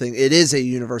beautiful thing. It is a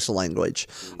universal language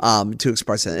to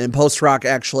express it. And post-rock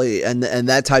actually, and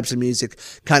that types of music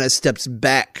kind of steps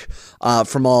back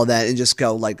from all of that and just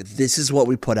go like, this is what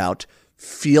we put out.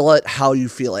 Feel it how you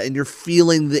feel it, and you're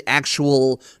feeling the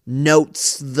actual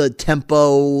notes, the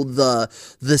tempo, the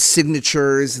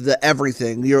signatures, the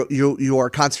everything. You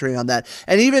are concentrating on that,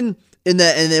 and even in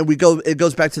that, and then it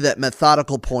goes back to that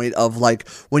methodical point of like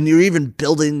when you're even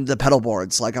building the pedal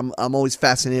boards. Like I'm always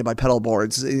fascinated by pedal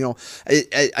boards. You know,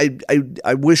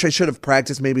 I wish I should have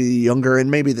practiced maybe younger, and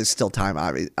maybe there's still time,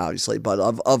 obviously, but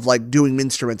of like doing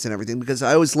instruments and everything, because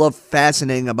I always love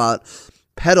fascinating about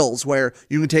pedals where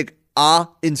you can take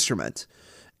instrument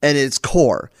and its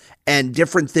core, and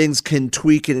different things can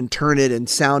tweak it and turn it and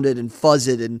sound it and fuzz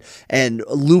it and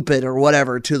loop it or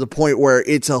whatever to the point where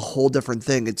it's a whole different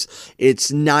thing.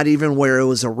 It's not even where it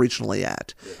was originally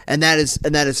at, and that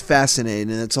is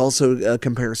fascinating. And it's also a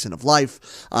comparison of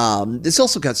life. This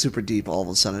also got super deep all of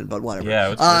a sudden, but whatever.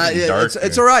 Yeah, it's really dark.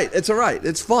 It's all right. It's all right.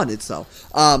 It's fun. It's though.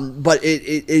 But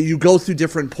you go through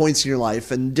different points in your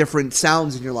life and different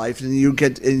sounds in your life, and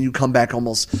you come back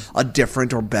almost a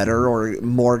different or better or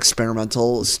more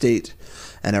experimental state.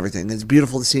 And everything. It's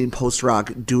beautiful to see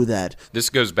post-rock do that. This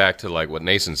goes back to like what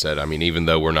Nathan said. I mean, even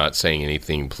though we're not saying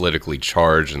anything politically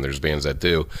charged, and there's bands that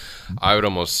do, I would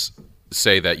almost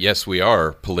say that yes, we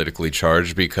are politically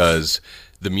charged, because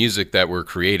the music that we're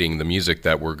creating, the music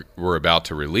that we're about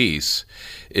to release,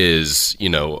 is, you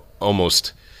know,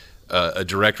 almost a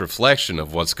direct reflection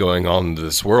of what's going on in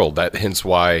this world. That hence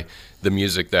why the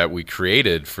music that we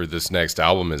created for this next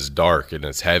album is dark and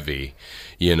it's heavy.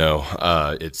 You know,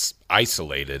 it's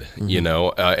isolated. Mm-hmm. You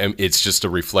know, and it's just a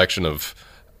reflection of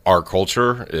our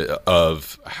culture,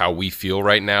 of how we feel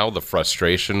right now, the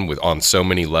frustration on so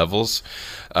many levels,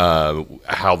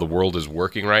 how the world is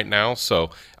working right now.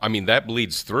 So, I mean, that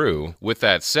bleeds through. With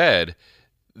that said,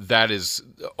 that is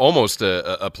almost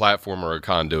a platform or a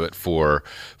conduit for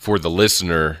the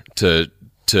listener to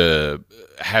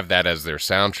have that as their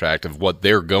soundtrack of what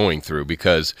they're going through,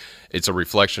 because it's a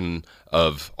reflection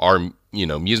of our, you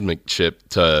know, musicianship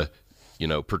to, you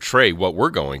know, portray what we're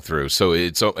going through. So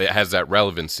it has that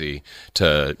relevancy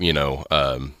to, you know,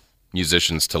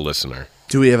 musicians to listener.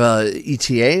 Do we have a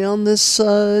ETA on this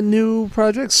new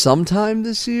project sometime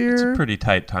this year? It's a pretty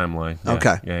tight timeline. Yeah.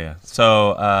 Okay. Yeah.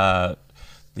 So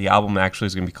the album actually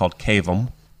is going to be called Cave 'Em.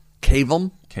 Cave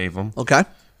 'Em? Cave 'Em. Okay.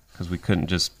 Because we couldn't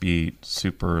just be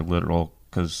super literal,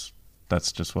 because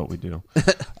that's just what we do.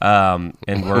 And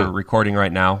we're recording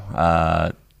right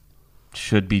now.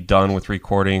 Should be done with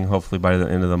recording hopefully by the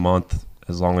end of the month,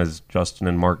 as long as Justin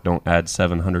and Mark don't add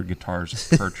 700 guitars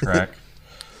per track.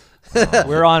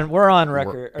 We're on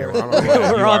record.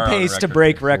 We're on pace to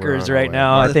break records right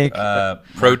now. I think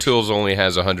Pro Tools only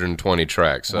has 120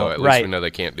 tracks, so at least we know they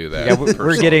can't do that.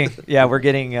 Yeah, we're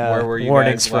getting Where were you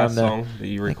warnings guys last from song that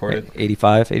you recorded?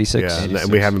 85, 86. Yeah, 86.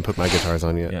 and we haven't put my guitars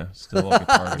on yet. Yeah, still a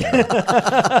guitar.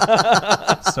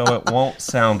 So it won't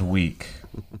sound weak.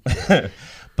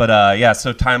 But yeah,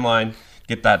 so timeline,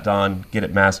 get that done, get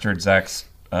it mastered. Zach's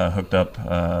hooked up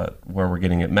where we're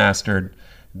getting it mastered.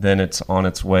 Then it's on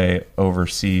its way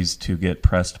overseas to get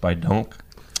pressed by Dunk.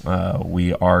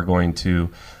 We are going to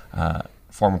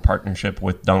form a partnership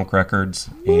with Dunk Records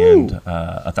and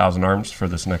 1,000 Arms for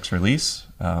this next release,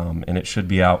 and it should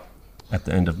be out at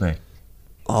the end of May.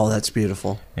 Oh, that's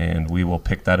beautiful. And we will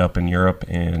pick that up in Europe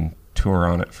and tour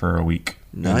on it for a week.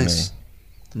 Nice.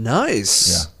 Nice.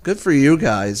 Yeah. Good for you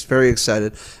guys. Very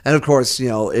excited. And of course, you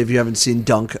know, if you haven't seen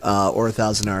Dunk or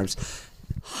 1,000 Arms,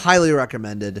 highly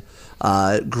recommended.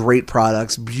 Great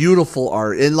products, beautiful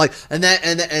art, and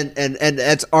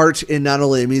that's art in not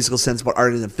only a musical sense but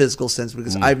art in a physical sense,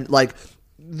 because I've like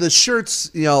the shirts,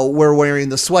 you know, we're wearing,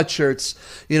 the sweatshirts,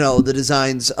 you know, the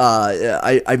designs,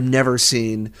 I've never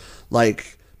seen,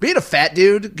 like, being a fat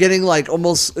dude getting like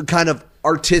almost kind of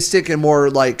artistic and more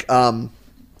like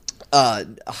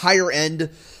higher end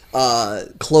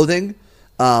clothing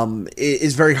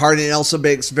is very hard, and it also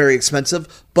makes very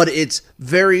expensive, but it's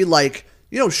very like,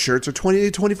 you know, shirts are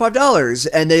 $20 to $25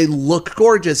 and they look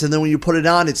gorgeous, and then when you put it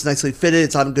on, it's nicely fitted,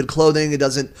 it's on good clothing, it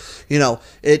doesn't, you know,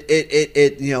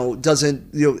 it you know,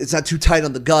 doesn't, you know, it's not too tight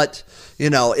on the gut, you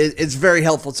know, it's very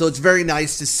helpful. So it's very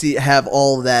nice to have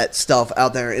all of that stuff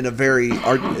out there in a very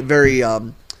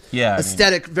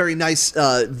aesthetic, very nice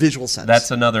visual sense.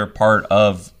 That's another part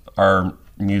of our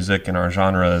music and our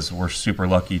genres, we're super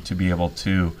lucky to be able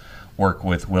to work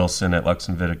with Wilson at Lux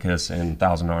Leviticus and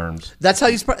Thousand Arms. That's how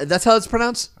it's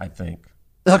pronounced. I think.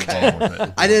 Okay, Roll with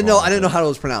it. I didn't know how it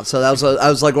was pronounced. So I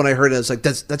was like when I heard it, I was like,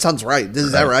 that sounds right.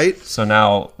 Is that right? So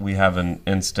now we have an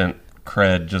instant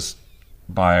cred just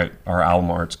by our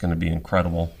album art's going to be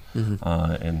incredible.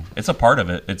 And it's a part of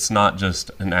it. It's not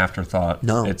just an afterthought.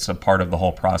 No. It's a part of the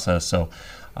whole process. So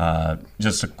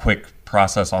just a quick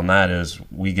process on that is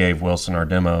we gave Wilson our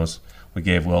demos. We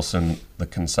gave Wilson the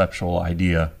conceptual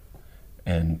idea,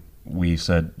 and we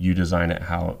said, you design it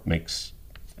how it makes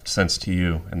sense to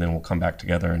you, and then we'll come back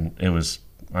together. And it was,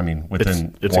 I mean,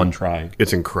 within one try.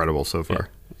 It's incredible so far.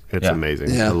 It's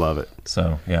amazing. Yeah. I love it.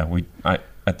 So, yeah,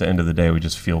 at the end of the day, we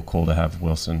just feel cool to have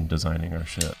Wilson designing our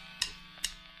shit.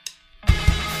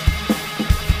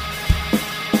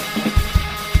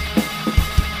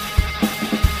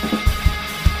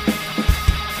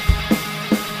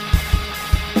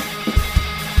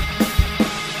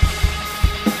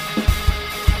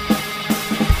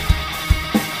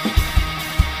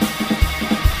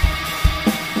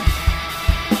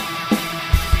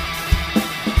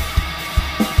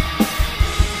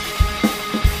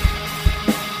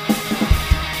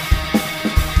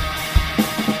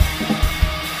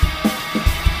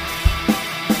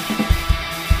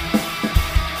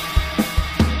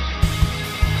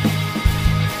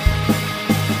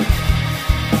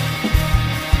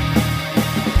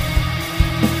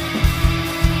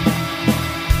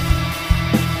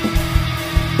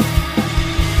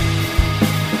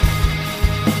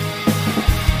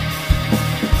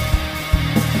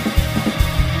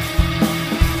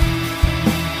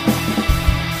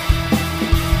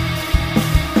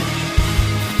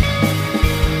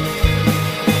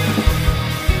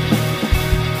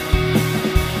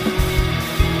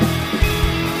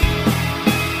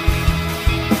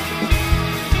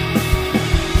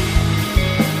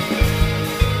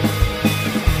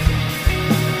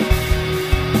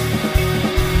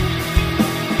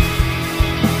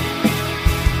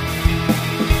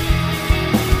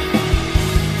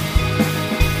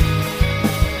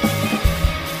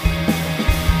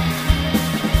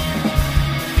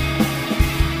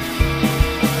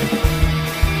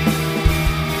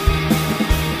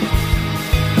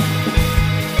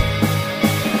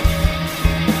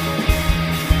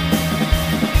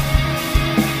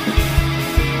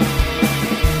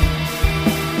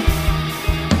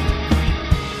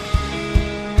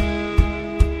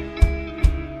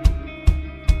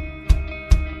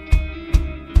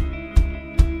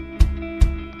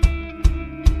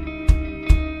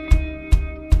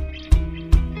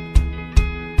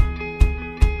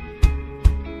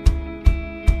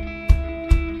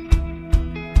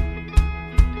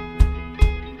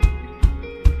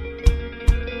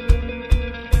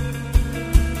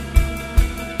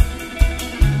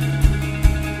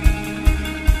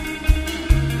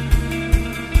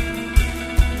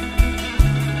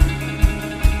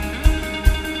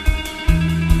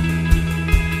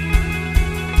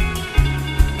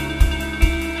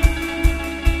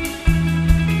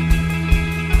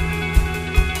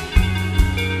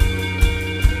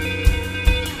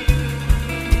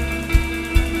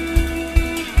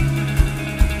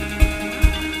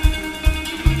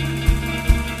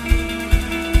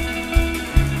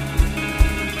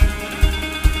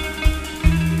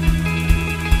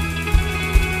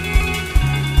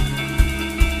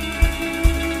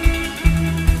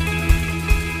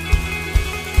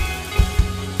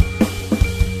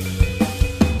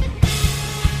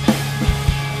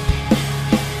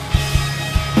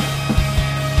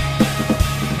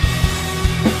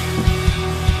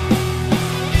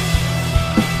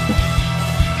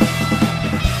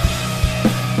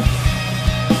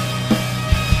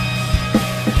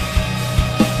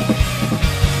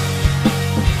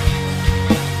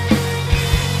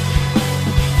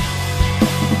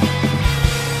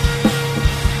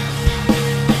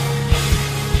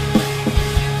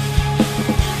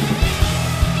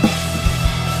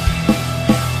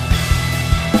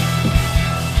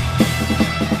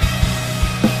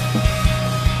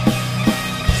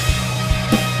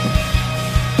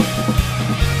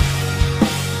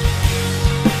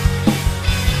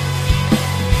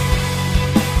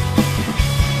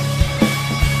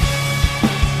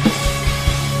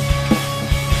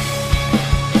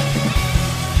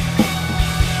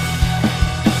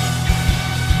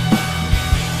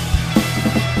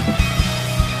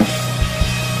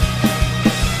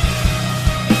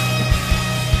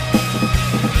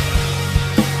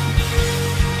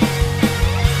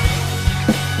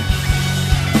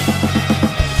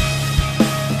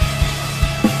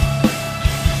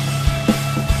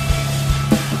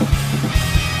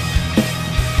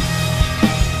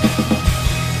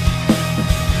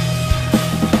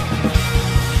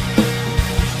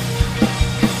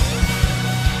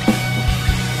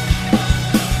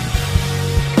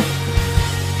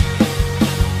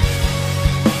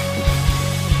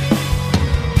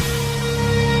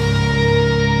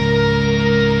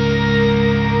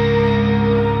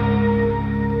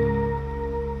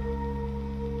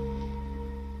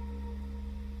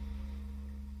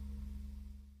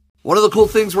 One of the cool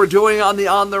things we're doing on the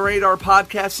On the Radar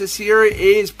podcast this year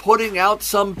is putting out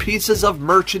some pieces of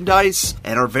merchandise,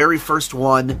 and our very first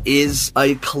one is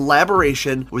a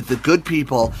collaboration with the good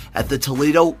people at the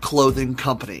Toledo Clothing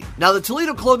Company. Now, the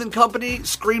Toledo Clothing Company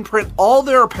screen print all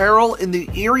their apparel in the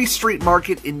Erie Street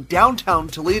Market in downtown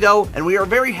Toledo, and we are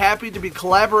very happy to be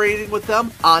collaborating with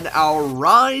them on our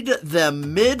Ride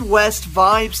Them Midwest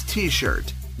Vibes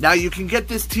t-shirt. Now, you can get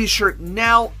this t-shirt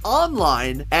now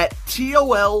online at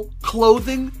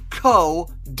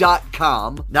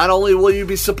tolclothingco.com. Not only will you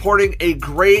be supporting a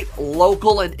great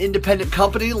local and independent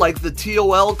company like the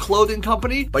TOL Clothing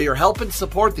Company, but you're helping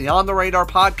support the On the Radar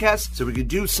podcast so we can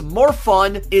do some more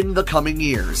fun in the coming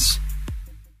years.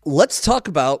 Let's talk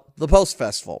about the Post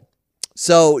Festival.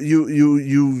 So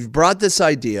you brought this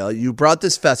idea, you brought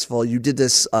this festival, you did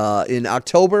this in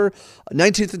October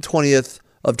 19th and 20th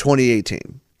of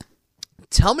 2018.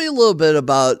 Tell me a little bit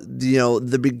about,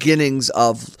 the beginnings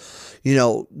of,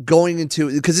 going into,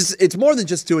 because it's more than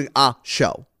just doing a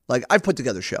show. Like, I've put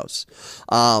together shows,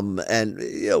 and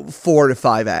 4 to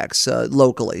 5 acts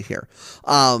locally here,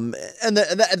 and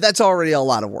that's already a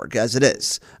lot of work as it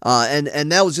is.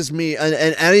 And that was just me, and I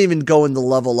didn't even go in the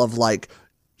level of like,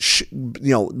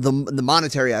 the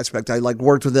monetary aspect. I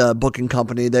worked with a booking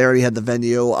company. They already had the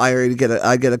venue. I already get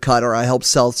a cut, or I help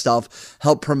sell stuff,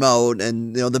 help promote,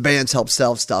 and the bands help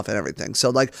sell stuff and everything.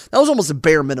 So that was almost a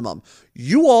bare minimum.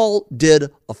 You all did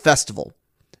a festival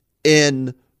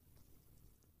in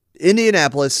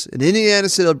Indianapolis, in Indiana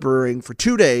City Brewing for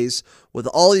 2 days with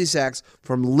all these acts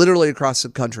from literally across the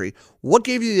country. What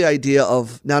gave you the idea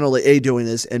of not only A, doing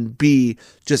this, and B,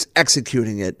 just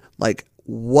executing it?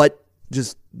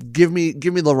 Just give me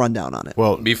the rundown on it.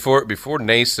 Well, before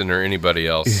Nason or anybody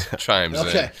else chimes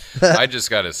in, I just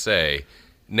got to say,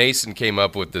 Nason came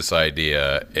up with this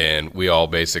idea, and we all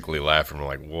basically laughed and were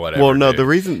like, "Whatever." Well, no, the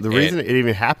reason it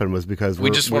even happened was because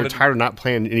we're tired of not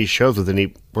playing any shows with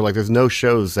any. We're like, there's no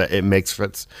shows that it makes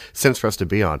sense for us to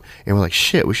be on, and we're like,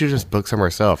 shit, we should just book some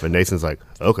ourselves. And Nason's like,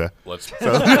 okay, let's.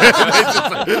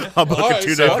 I'll book a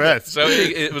 2-day fest. So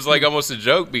it was like almost a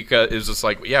joke, because it was just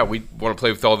like, yeah, we want to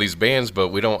play with all these bands, but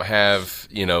we don't have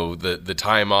the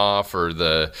time off, or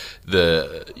the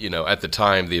at the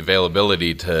time the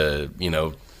availability to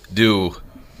do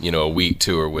a week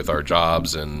tour with our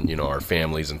jobs and our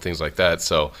families and things like that.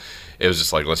 So it was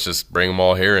just like, let's just bring them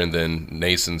all here. And then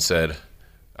Nason said,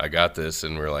 I got this,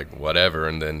 and we're like, whatever.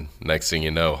 And then next thing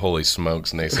you know, holy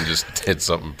smokes, Nason just did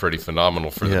something pretty phenomenal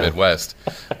for the Midwest.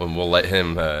 And we'll let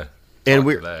him and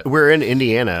we're in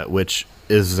Indiana, which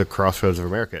is the crossroads of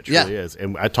America. It truly is.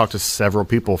 And I talked to several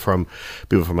people from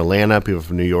Atlanta, people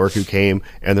from New York who came,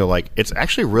 and they're like, it's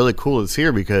actually really cool it's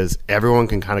here because everyone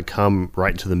can kind of come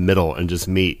right into the middle and just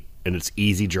meet. And it's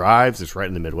easy drives. It's right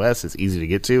in the Midwest. It's easy to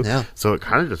get to. Yeah. So it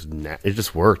kind of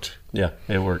just worked. Yeah,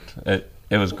 it worked. It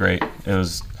was great. It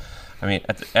was,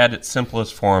 at its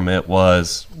simplest form, it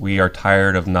was, we are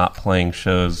tired of not playing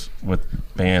shows with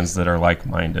bands that are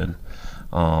like-minded.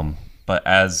 But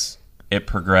as it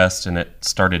progressed and it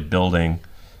started building,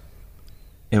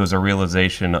 it was a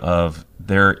realization of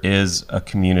there is a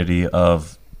community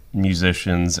of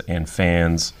musicians and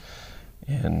fans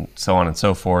and so on and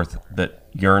so forth that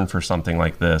yearn for something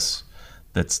like this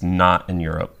that's not in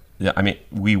Europe.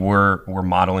 We're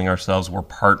modeling ourselves. We're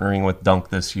partnering with Dunk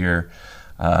this year.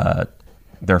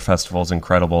 Their festival is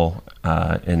incredible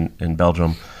in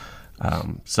Belgium.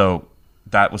 So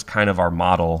that was kind of our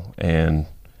model, and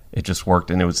it just worked,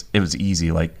 and it was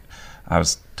easy. Like I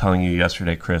was telling you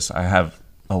yesterday, Chris, I have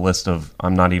a list of,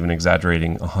 I'm not even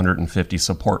exaggerating, 150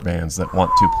 support bands that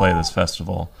want to play this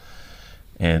festival.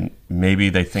 And maybe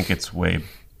they think it's way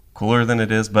cooler than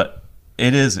it is, but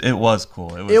it was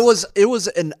cool. It was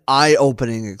an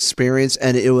eye-opening experience,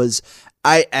 and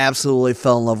I absolutely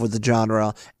fell in love with the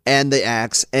genre and the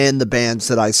acts and the bands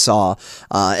that I saw.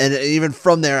 And even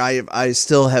from there, I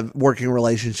still have working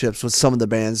relationships with some of the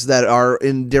bands that are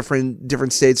in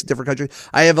different states, different countries.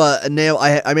 I have I made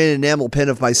an enamel pin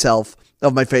of myself,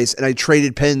 of my face, and I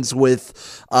traded pins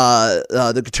with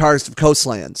the guitarist of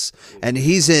Coastlands, and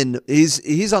he's on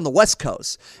the West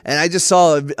Coast, and I just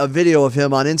saw a video of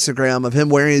him on Instagram of him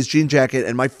wearing his jean jacket,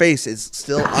 and my face is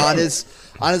still on his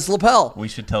lapel. We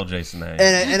should tell Jason that.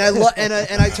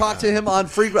 And I talk to him on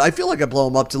frequent. I feel like I blow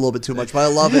him up a little bit too much, but I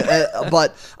love it.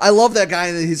 But I love that guy,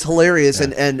 and he's hilarious. Yeah.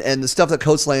 And the stuff that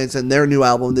Coastlands and their new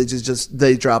album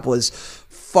they dropped was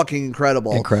fucking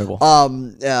incredible.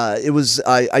 It was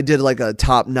I did like a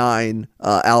top 9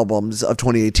 albums of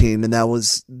 2018, and that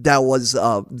was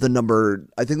the number,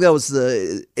 I think that was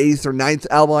the 8th or 9th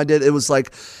album I did. It was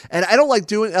like, and I don't like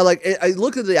doing, I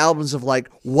look at the albums of like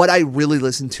what I really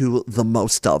listen to the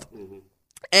most of.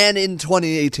 And in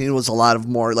 2018 was a lot of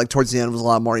more, like towards the end was a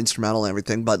lot more instrumental and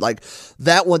everything. But like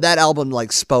that album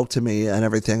like spoke to me and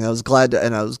everything. I was glad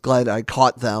I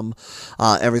caught them,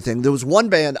 everything. There was one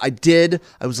band I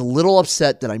was a little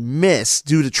upset that I missed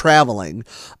due to traveling.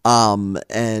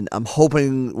 And I'm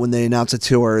hoping when they announce a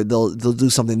tour, they'll do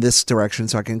something this direction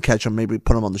so I can catch them, maybe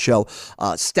put them on the show.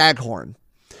 Staghorn.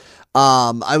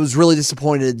 I was really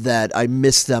disappointed that I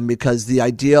missed them because the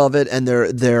idea of it and their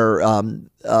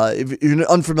if you're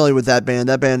unfamiliar with that band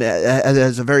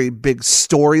has a very big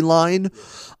storyline.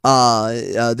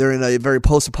 They're in a very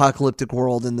post-apocalyptic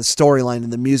world, and the storyline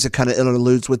and the music kind of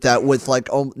interludes with that, with like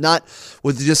not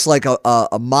with just like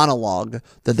a monologue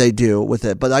that they do with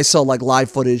it. But I saw like live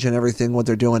footage and everything what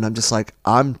they're doing. I'm just like,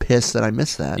 I'm pissed that I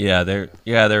missed that. Yeah,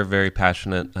 they're very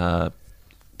passionate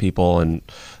people and.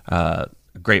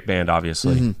 Great band,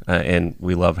 obviously, and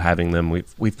we love having them.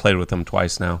 We've played with them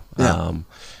twice now,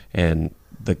 and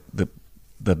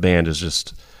the band is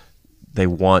just, they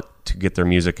want to get their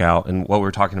music out. And what we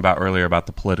were talking about earlier about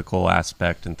the political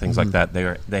aspect and things like that,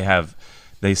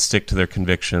 they stick to their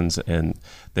convictions and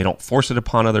they don't force it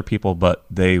upon other people, but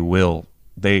they will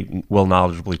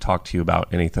knowledgeably talk to you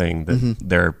about anything that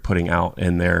they're putting out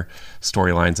in their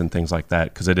storylines and things like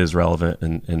that, because it is relevant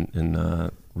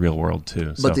in real world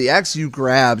too. But the acts you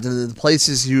grabbed and the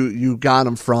places you got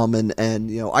them from, and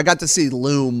I got to see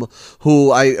Loom,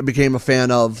 who I became a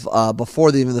fan of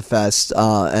before even the fest,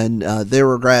 and they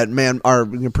were great. Our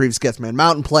previous guest Man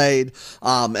Mountain played,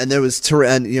 and there was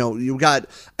you got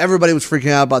everybody was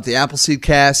freaking out about the Appleseed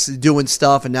Cast doing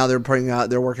stuff, and now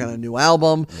they're working on a new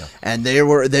album, and they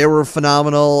were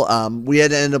phenomenal. We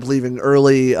had to end up leaving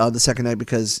early the second night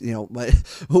because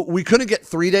we couldn't get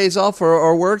 3 days off for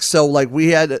our work, so like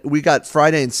we got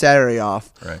Friday and Saturday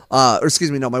off. Right. Or excuse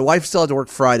me, no, my wife still had to work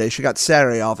Friday. She got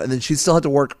Saturday off, and then she still had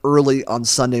to work early on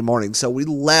Sunday morning. So we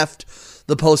left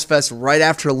the Post Fest right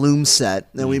after a Loom set,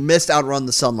 and we missed Outrun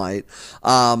the Sunlight.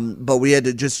 But we had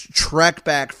to just trek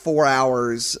back 4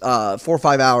 or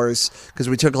 5 hours because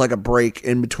we took like a break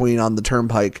in between on the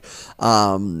turnpike.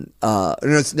 No,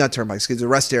 it's not turnpike, excuse me,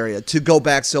 rest area to go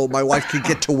back so my wife could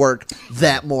get to work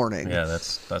that morning. Yeah,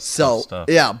 that's so tough stuff.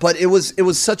 Yeah, but it was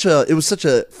such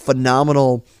a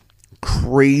phenomenal,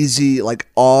 crazy, like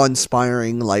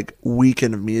awe-inspiring like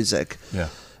weekend of music. Yeah.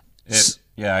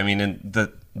 I mean, and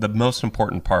the most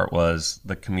important part was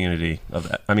the community of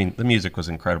that. I mean, the music was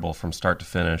incredible from start to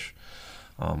finish.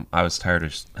 I was tired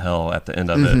as hell at the end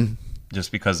of it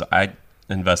just because I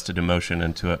invested emotion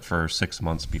into it for 6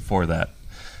 months before that.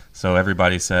 So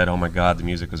everybody said, oh my God, the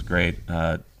music was great.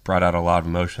 Brought out a lot of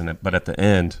emotion. But at the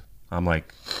end, I'm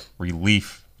like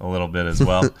relief a little bit as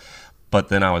well. But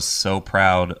then I was so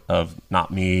proud of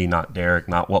not me, not Derek,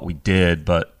 not what we did,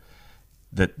 but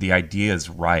that the idea is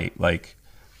right. Like,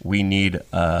 we need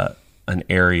an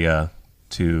area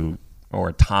or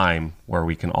a time where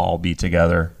we can all be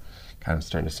together. Kind of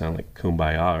starting to sound like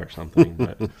Kumbaya or something.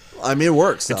 But I mean, it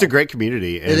works. It's a great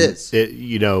community. And it is.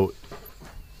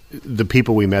 The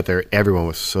people we met there, everyone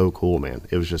was so cool, man.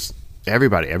 It was just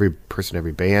everybody, every person,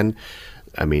 every band.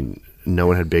 I mean, no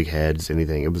one had big heads,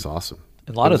 anything. It was awesome.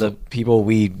 A lot of the people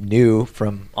we knew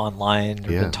from online,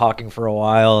 we've been talking for a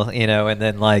while, and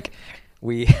then like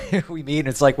we meet and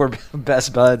it's like we're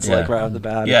best buds, like right off the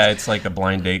bat. Yeah, it's like a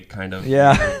blind date kind of.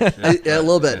 Yeah. A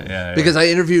little bit. Because I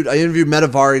interviewed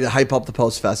Metavari to hype up the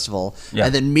Post Festival,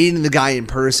 and then meeting the guy in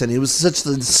person, he was such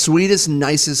the sweetest,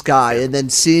 nicest guy, and then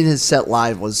seeing his set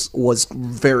live was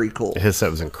very cool. His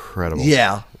set was incredible.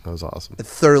 Yeah, that was awesome. I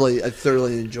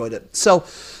thoroughly enjoyed it. So,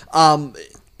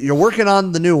 you're working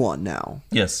on the new one now.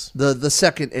 Yes. The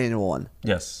second annual one.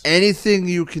 Yes. Anything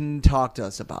you can talk to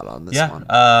us about on this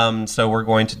one? So we're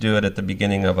going to do it at the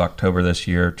beginning of October this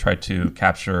year, try to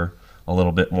capture a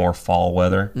little bit more fall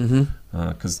weather,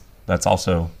 because that's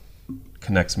also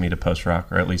connects me to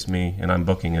post-rock, or at least me, and I'm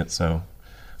booking it, so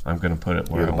I'm going to put it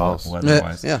where I want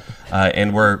weather-wise. Yeah.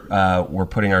 And we're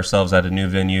putting ourselves at a new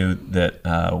venue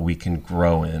that we can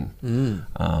grow in.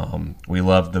 We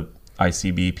love the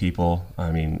ICB people. I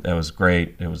mean, it was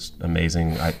great. It was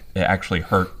amazing. It actually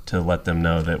hurt to let them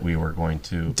know that we were going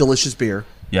to delicious beer.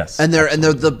 Yes, and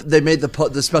they made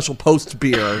the special post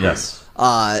beer. Yes,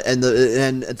 and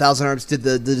 1,000 Arms did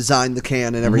the design, the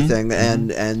can, and everything,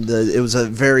 and it was a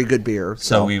very good beer.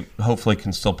 So we hopefully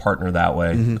can still partner that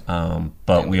way.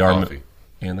 But we are.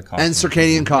 And the coffee. And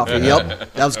Circadian Coffee.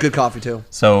 Yep, that was good coffee too.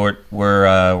 So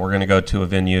we're going to go to a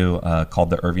venue called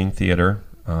the Irving Theater.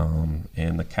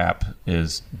 And the cap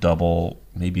is double,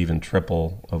 maybe even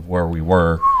triple of where we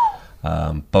were.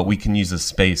 But we can use the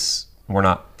space. We're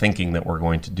not thinking that we're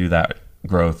going to do that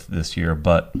growth this year,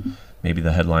 but maybe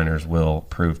the headliners will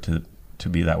prove to to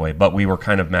be that way. But we were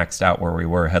kind of maxed out where we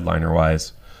were headliner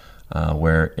wise,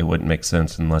 where it wouldn't make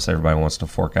sense unless everybody wants to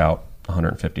fork out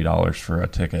 $150 for a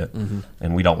ticket,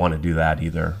 and we don't want to do that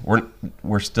either.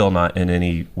 We're still not in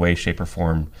any way, shape, or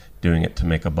form doing it to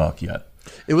make a buck yet.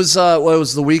 It was what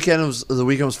was the weekend? The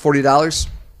weekend was $40.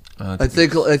 I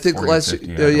think 40, last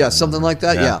 50, something like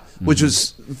that. Yeah, Mm-hmm. which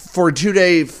was for a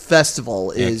 2-day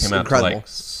festival is it came out incredible. to like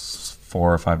 $4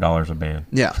 or $5 a band.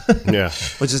 Yeah, Yeah.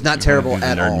 which is not terrible do the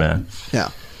at nerd all. math. Yeah,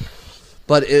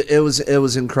 but it was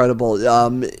incredible.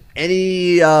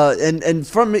 And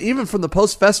from the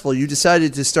post festival, you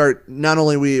decided to start. Not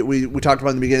only we talked about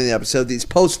in the beginning of the episode these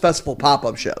post festival pop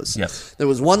up shows. Yes. There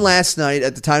was one last night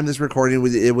at the time of this recording.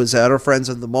 It was at our friends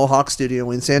at the Mohawk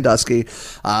Studio in Sandusky.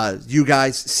 You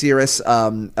guys, Cirrus,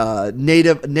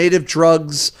 Native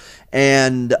Drugs,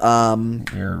 and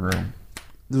Mirror Room.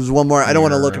 there was one more. I don't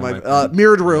want to look at my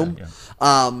Mirrored Room.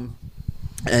 Yeah.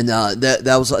 And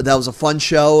that was a fun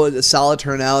show, a solid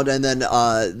turnout. And then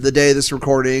the day of this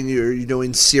recording, you're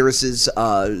doing Cirrus's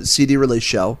CD release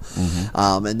show,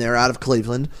 and they're out of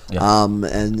Cleveland. Yeah. And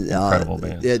Incredible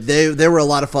band. Yeah, they were a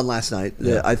lot of fun last night.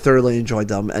 Yeah. I thoroughly enjoyed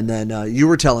them. And then you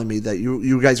were telling me that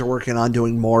you guys are working on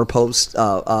doing more post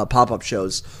pop up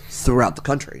shows throughout the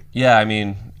country. Yeah, I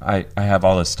mean, I have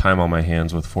all this time on my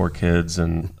hands with 4 kids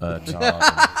and a job.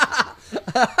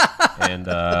 And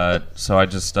so I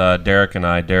just Derek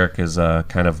is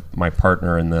kind of my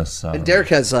partner in this. And Derek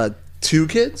has 2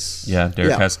 kids. Yeah,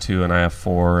 Derek has 2, and I have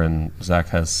 4, and Zach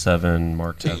has 7.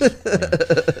 Mark has.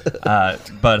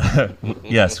 But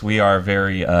yes, we are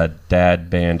very dad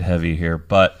band heavy here.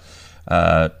 But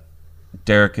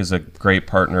Derek is a great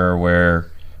partner where.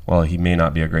 Well, he may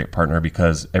not be a great partner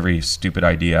because every stupid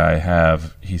idea I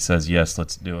have, he says, yes,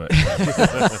 let's do it.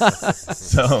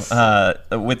 So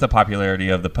with the popularity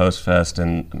of the Post Fest,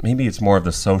 and maybe it's more of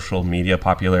the social media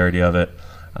popularity of it,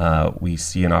 we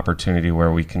see an opportunity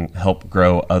where we can help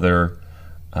grow other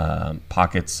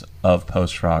pockets of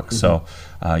post-rock. So,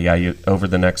 over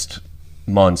the next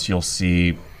months, you'll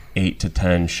see 8 to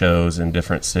 10 shows in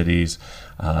different cities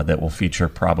that will feature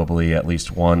probably at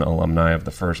least one alumni of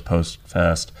the first Post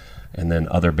Fest, and then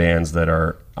other bands that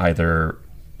are either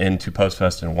into Post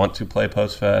Fest and want to play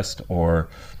Post Fest, or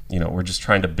we're just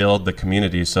trying to build the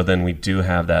community. So then we do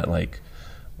have that like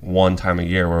one time a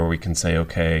year where we can say,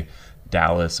 okay,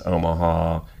 Dallas,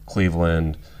 Omaha,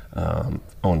 Cleveland,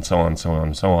 and so on, so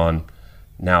on, so on.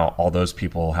 Now all those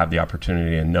people have the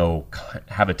opportunity and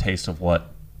have a taste of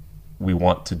what we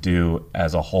want to do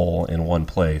as a whole in one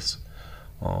place.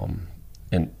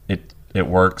 And it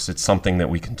works. It's something that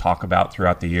we can talk about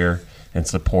throughout the year and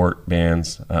support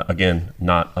bands. Again,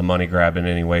 not a money grab in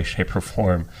any way, shape, or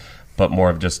form, but more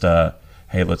of just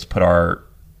hey, let's put our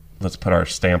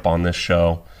stamp on this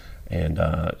show, and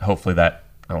hopefully that,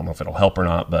 I don't know if it'll help or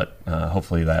not, but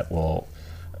hopefully that will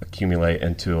accumulate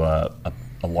into a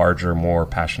larger, more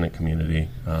passionate community.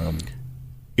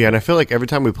 Yeah, and I feel like every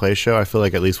time we play a show, I feel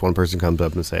like at least one person comes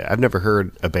up and say, I've never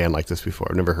heard a band like this before.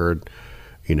 I've never heard,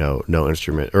 no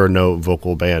instrument or no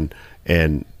vocal band,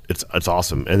 and it's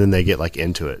awesome. And then they get like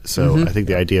into it. So I think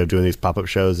the idea of doing these pop-up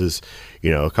shows is,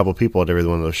 a couple people at every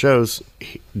one of those shows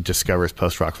discovers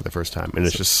post-rock for the first time, and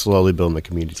it's just slowly building the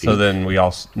community. So then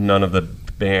none of the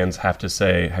bands have to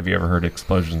say, have you ever heard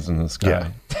Explosions in the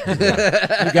Sky?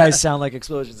 Yeah. You guys sound like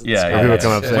Explosions in the Sky. People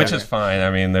come up saying Which that. is fine. I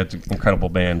mean, that's an incredible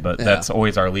band, but that's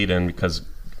always our lead-in because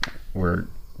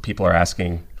people are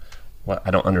asking, "What?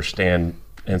 I don't understand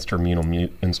instrumental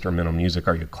music.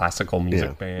 Are you a classical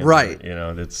music band? Right.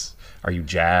 Are you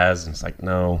jazz?" And it's like,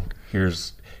 no.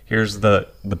 Here's the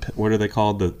what are they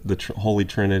called? The Holy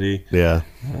Trinity. Yeah.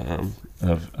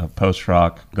 Of post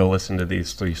rock. Go listen to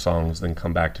these 3 songs, then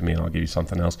come back to me, and I'll give you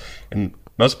something else. And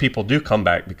most people do come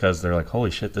back because they're like,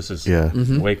 "Holy shit, this is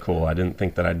way cool. I didn't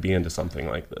think that I'd be into something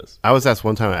like this." I was asked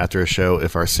one time after a show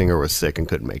if our singer was sick and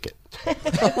couldn't make it.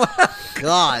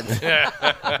 God,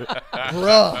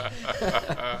 bro,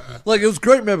 like it was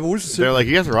great, man. But we should They're like,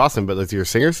 "You guys are awesome, but is your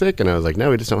singer sick?" And I was like, "No,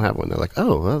 we just don't have one." They're like,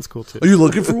 "Oh, well, that's cool too." Are you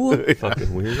looking for one?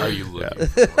 Fucking weird. Are you looking?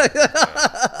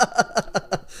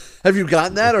 Have you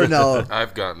gotten that or no?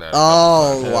 I've gotten that.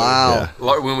 Oh wow!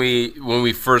 Like, when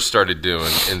we first started doing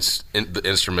the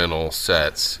instrumental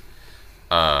sets,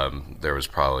 there was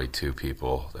probably 2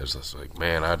 people. There's just like,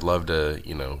 man, I'd love to,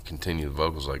 continue the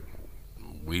vocals. Like,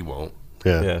 we won't.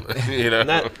 Yeah.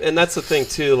 And that's the thing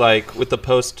too. Like with the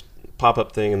post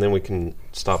pop-up thing, and then we can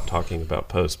stop talking about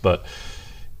post. But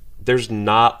there's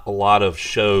not a lot of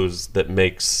shows that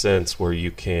make sense where you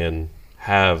can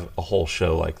have a whole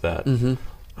show like that.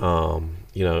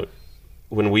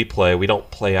 When we play, we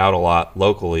don't play out a lot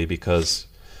locally because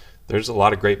there's a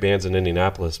lot of great bands in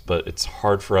Indianapolis, but it's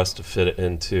hard for us to fit it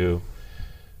into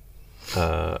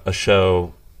a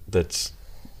show that's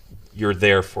you're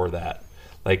there for that.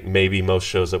 Like maybe most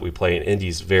shows that we play in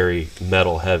Indy's very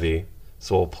metal heavy,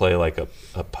 so we'll play like a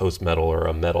post metal or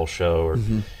a metal show, or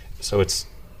so it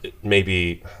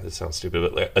maybe this sounds stupid,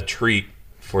 but like a treat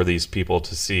for these people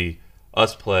to see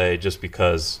us play just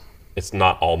because it's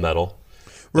not all metal.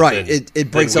 Right.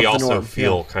 It breaks up the norm. We also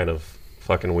feel kind of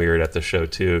fucking weird at the show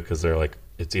too, because they're like,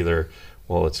 it's either,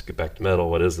 well, let's get back to metal.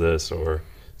 What is this? Or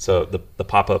so the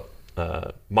pop-up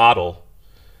model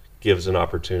gives an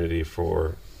opportunity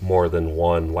for more than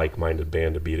one like-minded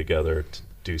band to be together to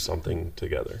do something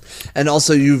together. And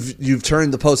also, you've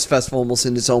turned the Post Festival almost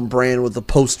into its own brand with the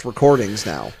Post recordings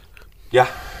now. Yeah.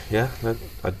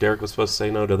 Derek was supposed to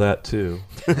say no to that too.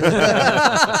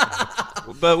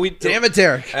 But Damn it,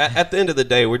 Derek. At the end of the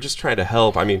day, we're just trying to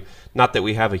help. I mean, not that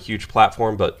we have a huge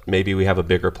platform, but maybe we have a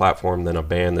bigger platform than a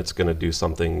band that's going to do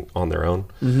something on their own.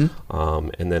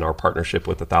 And then our partnership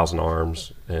with 1,000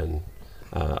 Arms and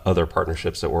other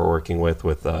partnerships that we're working with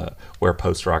Where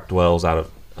Post Rock Dwells out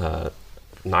of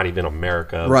not even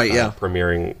America. Right, yeah.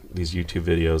 Premiering these YouTube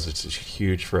videos. It's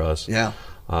huge for us. Yeah.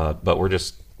 But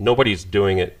nobody's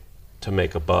doing it to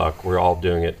make a buck. We're all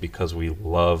doing it because we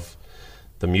love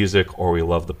the music or we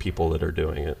love the people that are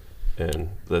doing it. And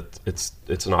that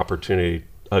it's an opportunity,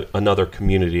 another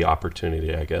community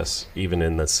opportunity, I guess, even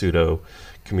in the pseudo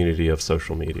community of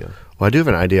social media. Well, I do have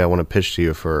an idea I want to pitch to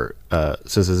you for,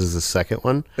 since this is the second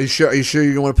one. Are you sure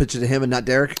you're going to pitch it to him and not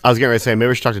Derek? I was getting ready to say, maybe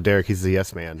we should talk to Derek. He's the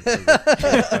yes man. Since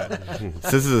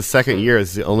this is the second year,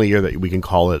 it's the only year that we can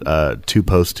call it Two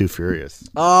Post, Two Furious.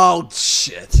 Oh,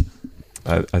 shit.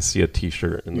 I see a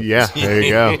T-shirt. Yeah, there you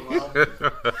go.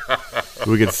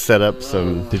 We could set up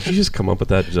some. Did you just come up with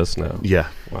that just now? Yeah.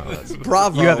 Wow, that's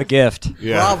Bravo. You have a gift.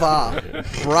 Yeah.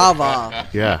 Brava.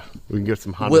 Yeah. We can get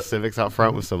some Honda Civics out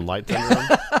front with some lights under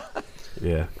them.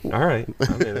 yeah. All right.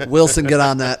 I'm in it. Wilson, get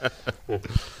on that.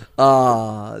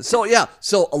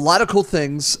 So a lot of cool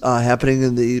things happening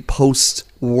in the Post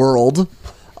world.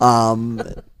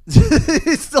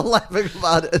 He's still laughing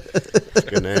about it.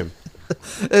 Good name.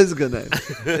 It's a good name.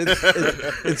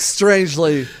 It's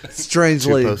strangely.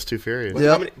 Two Post, Two Furious.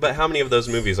 Yep. How many of those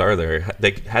movies are there?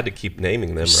 They had to keep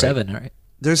naming them, right? 7, right?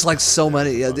 There's like so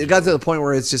many. Yeah, it got to the point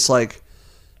where it's just like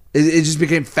it just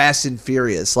became Fast and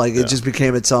Furious. Like it just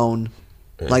became its own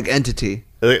like entity.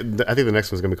 I think the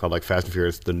next one's gonna be called like Fast and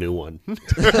Furious, the new one.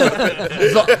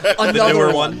 Another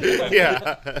newer one.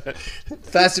 Yeah.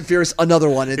 Fast and Furious, another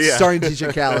one. It's starring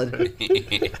DJ Khaled.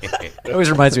 It always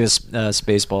reminds me of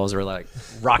Spaceballs, or like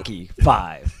Rocky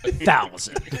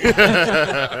 5000.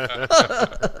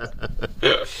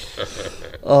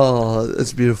 Oh,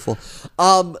 it's beautiful.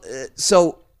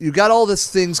 So you got all these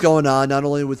things going on, not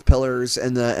only with Pillars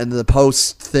and the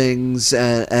Post things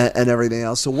and everything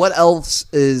else. So what else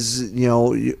is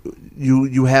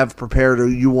you have prepared or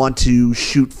you want to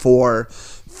shoot for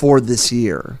this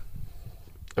year?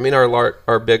 I mean,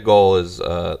 our big goal is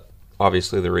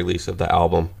obviously the release of the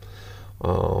album,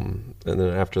 and then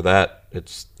after that,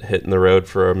 it's hitting the road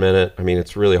for a minute. I mean,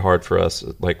 it's really hard for us,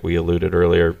 like we alluded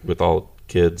earlier, with all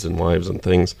kids and wives and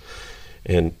things,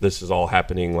 and this is all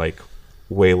happening like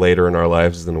way later in our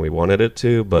lives than we wanted it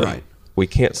to, but we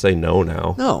can't say no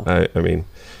now. No. I mean,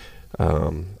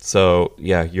 so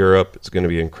yeah, Europe, it's going to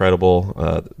be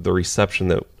incredible. The reception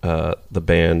that the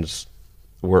bands,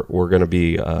 we're going to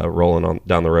be rolling on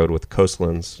down the road with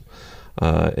Coastlands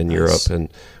in Europe, and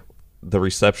the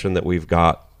reception that we've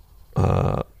got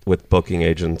with booking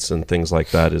agents and things like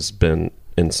that has been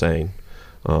insane.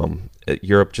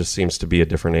 Europe just seems to be a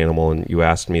different animal, and you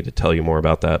asked me to tell you more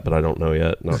about that, but I don't know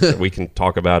yet. We can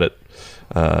talk about it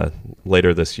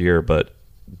later this year, but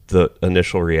the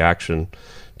initial reaction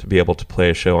to be able to play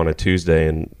a show on a Tuesday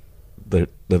and the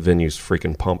venue's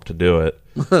freaking pumped to do it,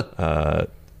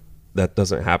 that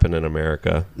doesn't happen in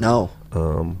America. No.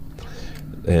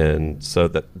 And so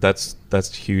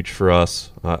that's huge for us.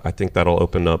 I think that'll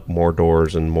open up more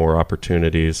doors and more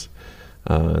opportunities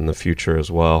in the future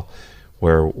as well,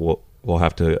 where we'll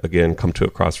have to again come to a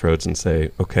crossroads and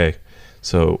say, okay,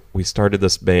 so we started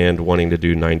this band wanting to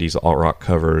do 90s alt rock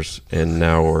covers, and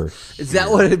now is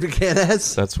that what it began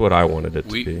as? That's what I wanted it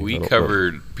to be. We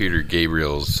covered Peter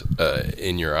Gabriel's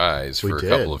 "In Your Eyes" for a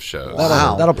couple of shows.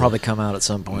 That'll probably come out at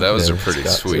some point. That was a pretty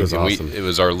sweet. It was awesome. It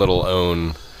was our little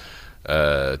own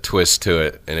twist to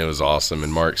it, and it was awesome.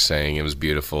 And Mark sang, it was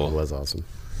beautiful. It was awesome.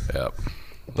 Yep.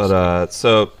 But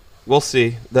so we'll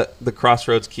see. The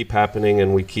crossroads keep happening,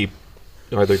 and we keep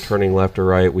either turning left or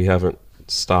right. We haven't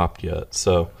stopped yet.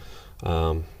 So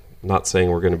not saying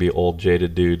we're going to be old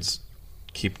jaded dudes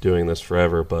keep doing this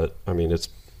forever, but I mean, it's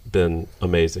been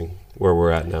amazing where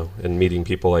we're at now, and meeting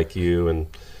people like you and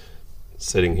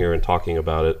sitting here and talking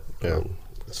about it. Yeah.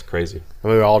 It's crazy. I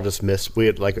mean, we all just missed. We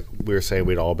had, like we were saying,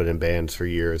 we'd all been in bands for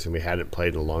years, and we hadn't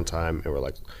played in a long time, and we're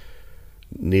like,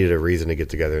 needed a reason to get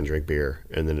together and drink beer,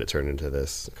 and then it turned into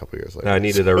this a couple years later. I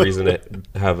needed a reason to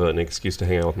have an excuse to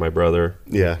hang out with my brother.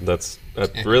 Yeah. That's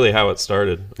really how it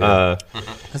started. Yeah.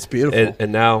 That's beautiful.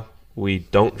 And now we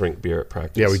don't drink beer at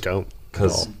practice. Yeah, we don't.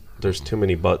 Because there's too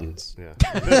many buttons. Yeah.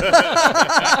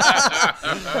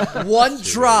 One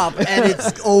drop and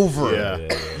it's over. Yeah.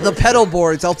 The pedal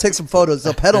boards, I'll take some photos.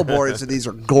 The pedal boards of these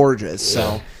are gorgeous.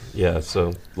 So Yeah,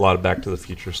 so a lot of Back to the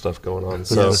Future stuff going on.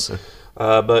 So, Yes.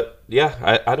 but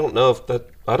yeah, I don't know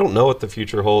I don't know what the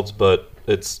future holds, but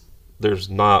there's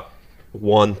not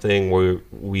one thing where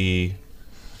we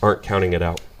aren't counting it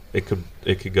out. It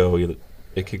could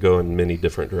go in many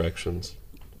different directions.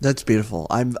 that's beautiful.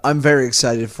 I'm very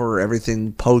excited for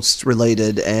everything post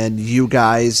related and you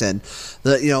guys, and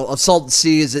Assault and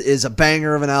Sea is a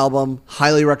banger of an album.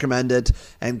 Highly recommend it,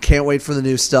 and can't wait for the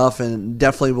new stuff. And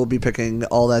definitely will be picking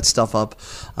all that stuff up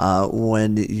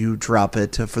when you drop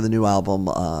it for the new album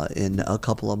in a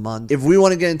couple of months. If we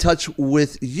want to get in touch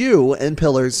with you and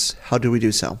Pillars, how do we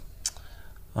do so?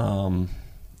 I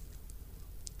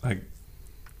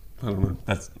don't know.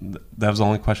 That was the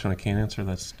only question I can't answer.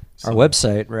 That's Our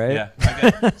website, right? Yeah.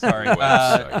 Okay. Sorry.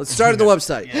 Let's start at the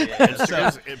website.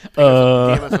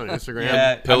 DM us on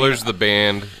Instagram.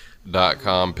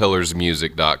 PillarsTheBand.com,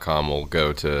 PillarsMusic.com will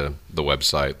go to the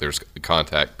website. There's a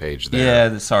contact page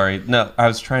there. Yeah, sorry. No, I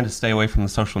was trying to stay away from the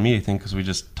social media thing because we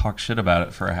just talk shit about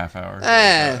it for a half hour.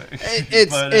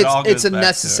 It's a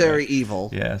necessary evil.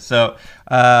 Yeah, so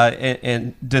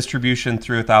and distribution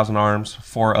through 1,000 Arms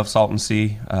for Of Salt and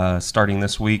Sea starting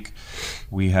this week.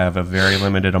 We have a very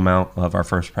limited amount of our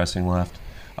first pressing left,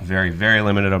 a very, very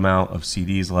limited amount of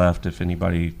CDs left if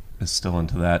anybody is still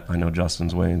into that. I know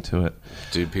Justin's way into it.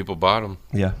 Dude, people bought them.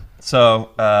 Yeah.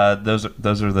 So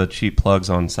those are the cheap plugs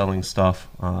on selling stuff.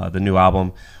 The new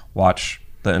album, Watch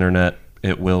the Internet.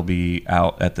 It will be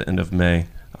out at the end of May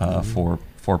for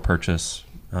purchase,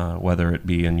 whether it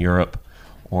be in Europe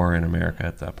or in America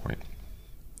at that point.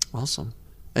 Awesome.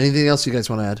 Anything else you guys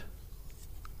want to add?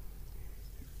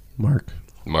 Mark,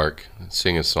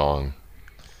 sing a song.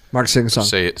 Mark, sing a song.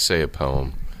 Say a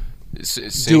poem.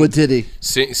 Do a ditty.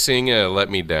 Sing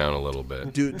Let Me Down a little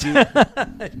bit. Do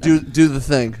the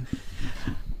thing.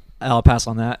 I'll pass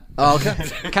on that. Oh, okay.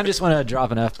 I kind of just want to drop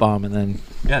an F-bomb and then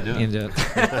Do it. into it.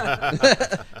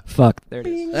 Fuck, there it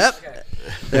is. Yep.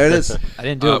 There it is. I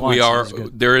didn't do it once.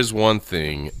 There is one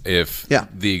thing. If Yeah.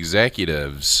 the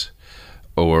executives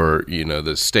or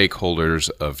the stakeholders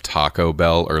of Taco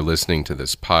Bell are listening to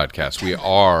this podcast, we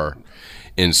are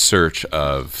in search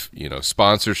of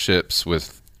sponsorships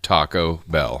with Taco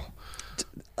Bell.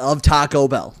 Of Taco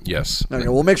Bell. Yes. Okay,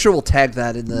 we'll make sure we'll tag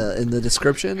that in the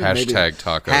description. Hashtag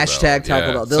Taco Bell. Hashtag Taco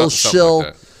Yeah, Bell. They'll something shill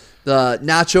like the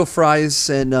nacho fries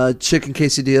and chicken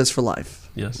quesadillas for life.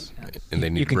 Yes. And they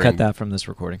need You can to cut that from this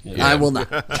recording. Yeah. I will not.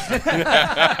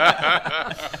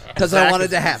 Because I wanted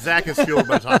to have. Zach is fueled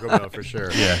by Taco Bell for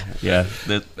sure. Yeah.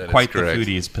 That is Quite the correct.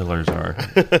 foodies Pillars are.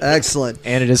 Excellent.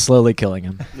 And it is slowly killing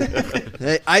him.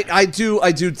 Hey, I do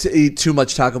eat too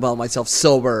much Taco Bell myself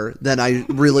sober than I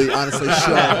really honestly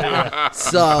should.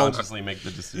 So Consciously make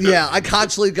the decision. yeah, I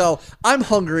constantly go, I'm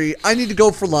hungry. I need to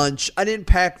go for lunch. I didn't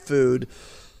pack food.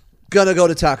 Gonna go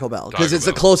to Taco Bell because Taco it's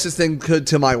the Bell. closest thing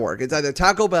to my work. It's either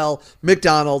Taco Bell,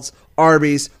 McDonald's,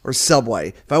 Arby's, or Subway.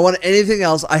 If I want anything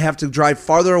else, I have to drive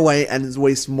farther away and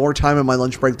waste more time on my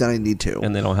lunch break than I need to.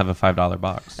 And they don't have a $5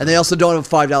 box. And they also don't have a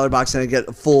 $5 box, and I get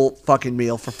a full fucking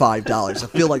meal for $5. I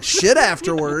feel like shit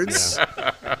afterwards.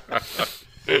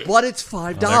 But it's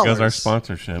 $5. There goes our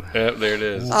sponsorship. Yep, there it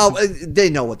is. Oh, they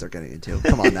know what they're getting into.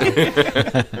 Come on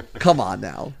now. Come on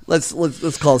now. Let's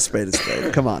call a spade a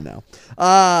spade. Come on now.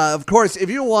 Of course, if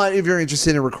you're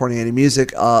interested in recording any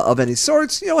music of any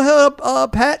sorts, hit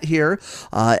up Pat here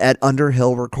at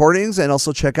Underhill Recordings, and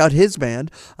also check out his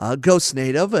band, Ghost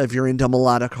Native, if you're into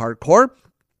melodic hardcore.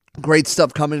 Great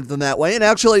stuff coming from that way. And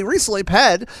actually, recently,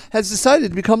 Pat has decided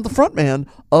to become the frontman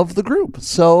of the group.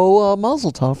 So,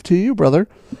 mazel tov to you, brother.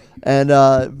 And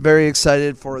very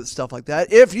excited for stuff like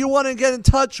that. If you want to get in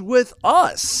touch with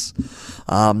us,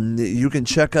 You can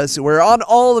check us. We're on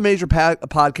all the major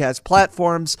podcast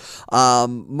platforms.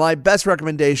 My best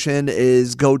recommendation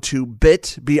is go to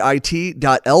bit.ly/On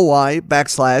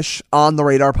the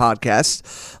Radar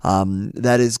Podcast.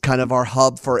 That is kind of our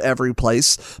hub for every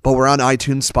place, but we're on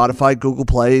iTunes, Spotify, Google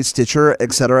Play, Stitcher,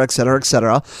 etc., etc.,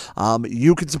 etc.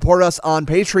 You can support us on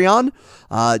Patreon.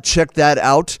 Check that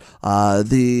out.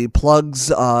 The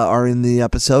plugs are in the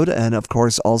episode, and of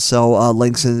course also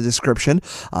links in the description.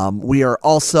 We are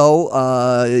also,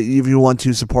 if you want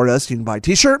to support us, you can buy a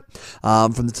t-shirt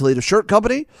from the Toledo Shirt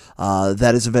Company.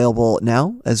 That is available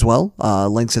now as well.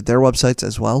 Links at their websites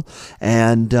as well.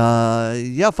 And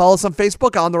follow us on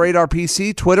Facebook, On the Radar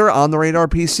PC, Twitter, On the Radar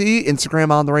PC,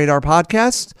 Instagram, On the Radar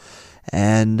Podcast.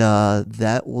 And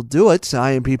that will do it.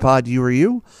 I am Peapod, you are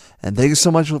you. And thank you so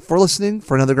much for listening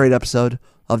for another great episode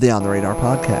of the On the Radar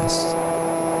Podcast.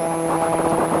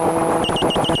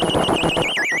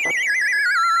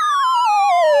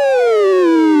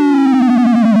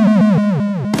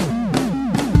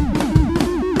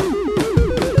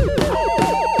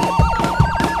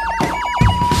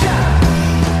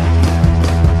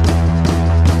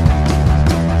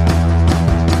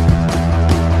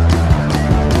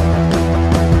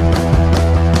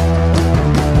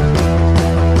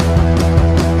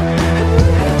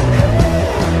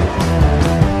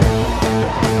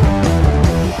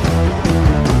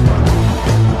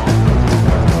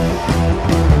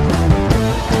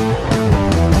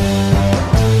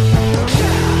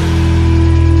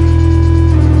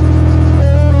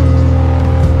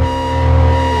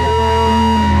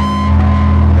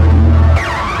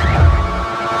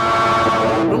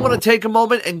 Take a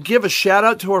moment and give a shout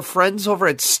out to our friends over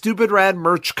at Stupid Rad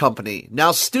Merch Company.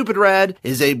 Now, Stupid Rad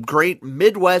is a great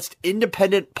Midwest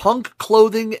independent punk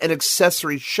clothing and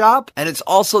accessory shop, and it's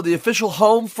also the official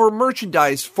home for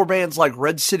merchandise for bands like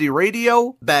Red City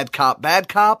Radio, Bad Cop,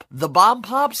 The Bomb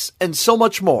Pops, and so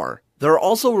much more. They're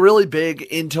also really big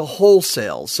into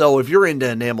wholesale, so if you're into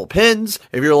enamel pins,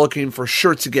 if you're looking for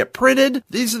shirts to get printed,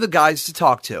 these are the guys to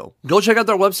talk to. Go check out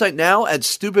their website now at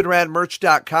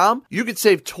stupidradmerch.com. You can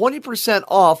save 20%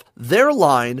 off their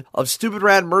line of Stupid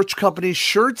Rad Merch Company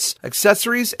shirts,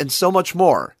 accessories, and so much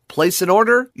more. Place an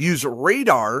order, use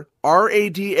RADAR,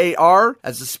 RADAR,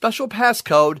 as a special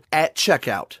passcode at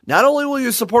checkout. Not only will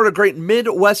you support a great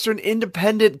Midwestern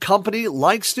independent company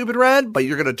like Stupid Rad, but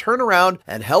you're going to turn around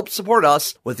and help support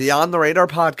us with the On the Radar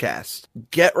podcast.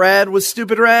 Get rad with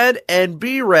Stupid Rad and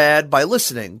be rad by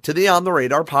listening to the On the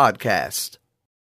Radar podcast.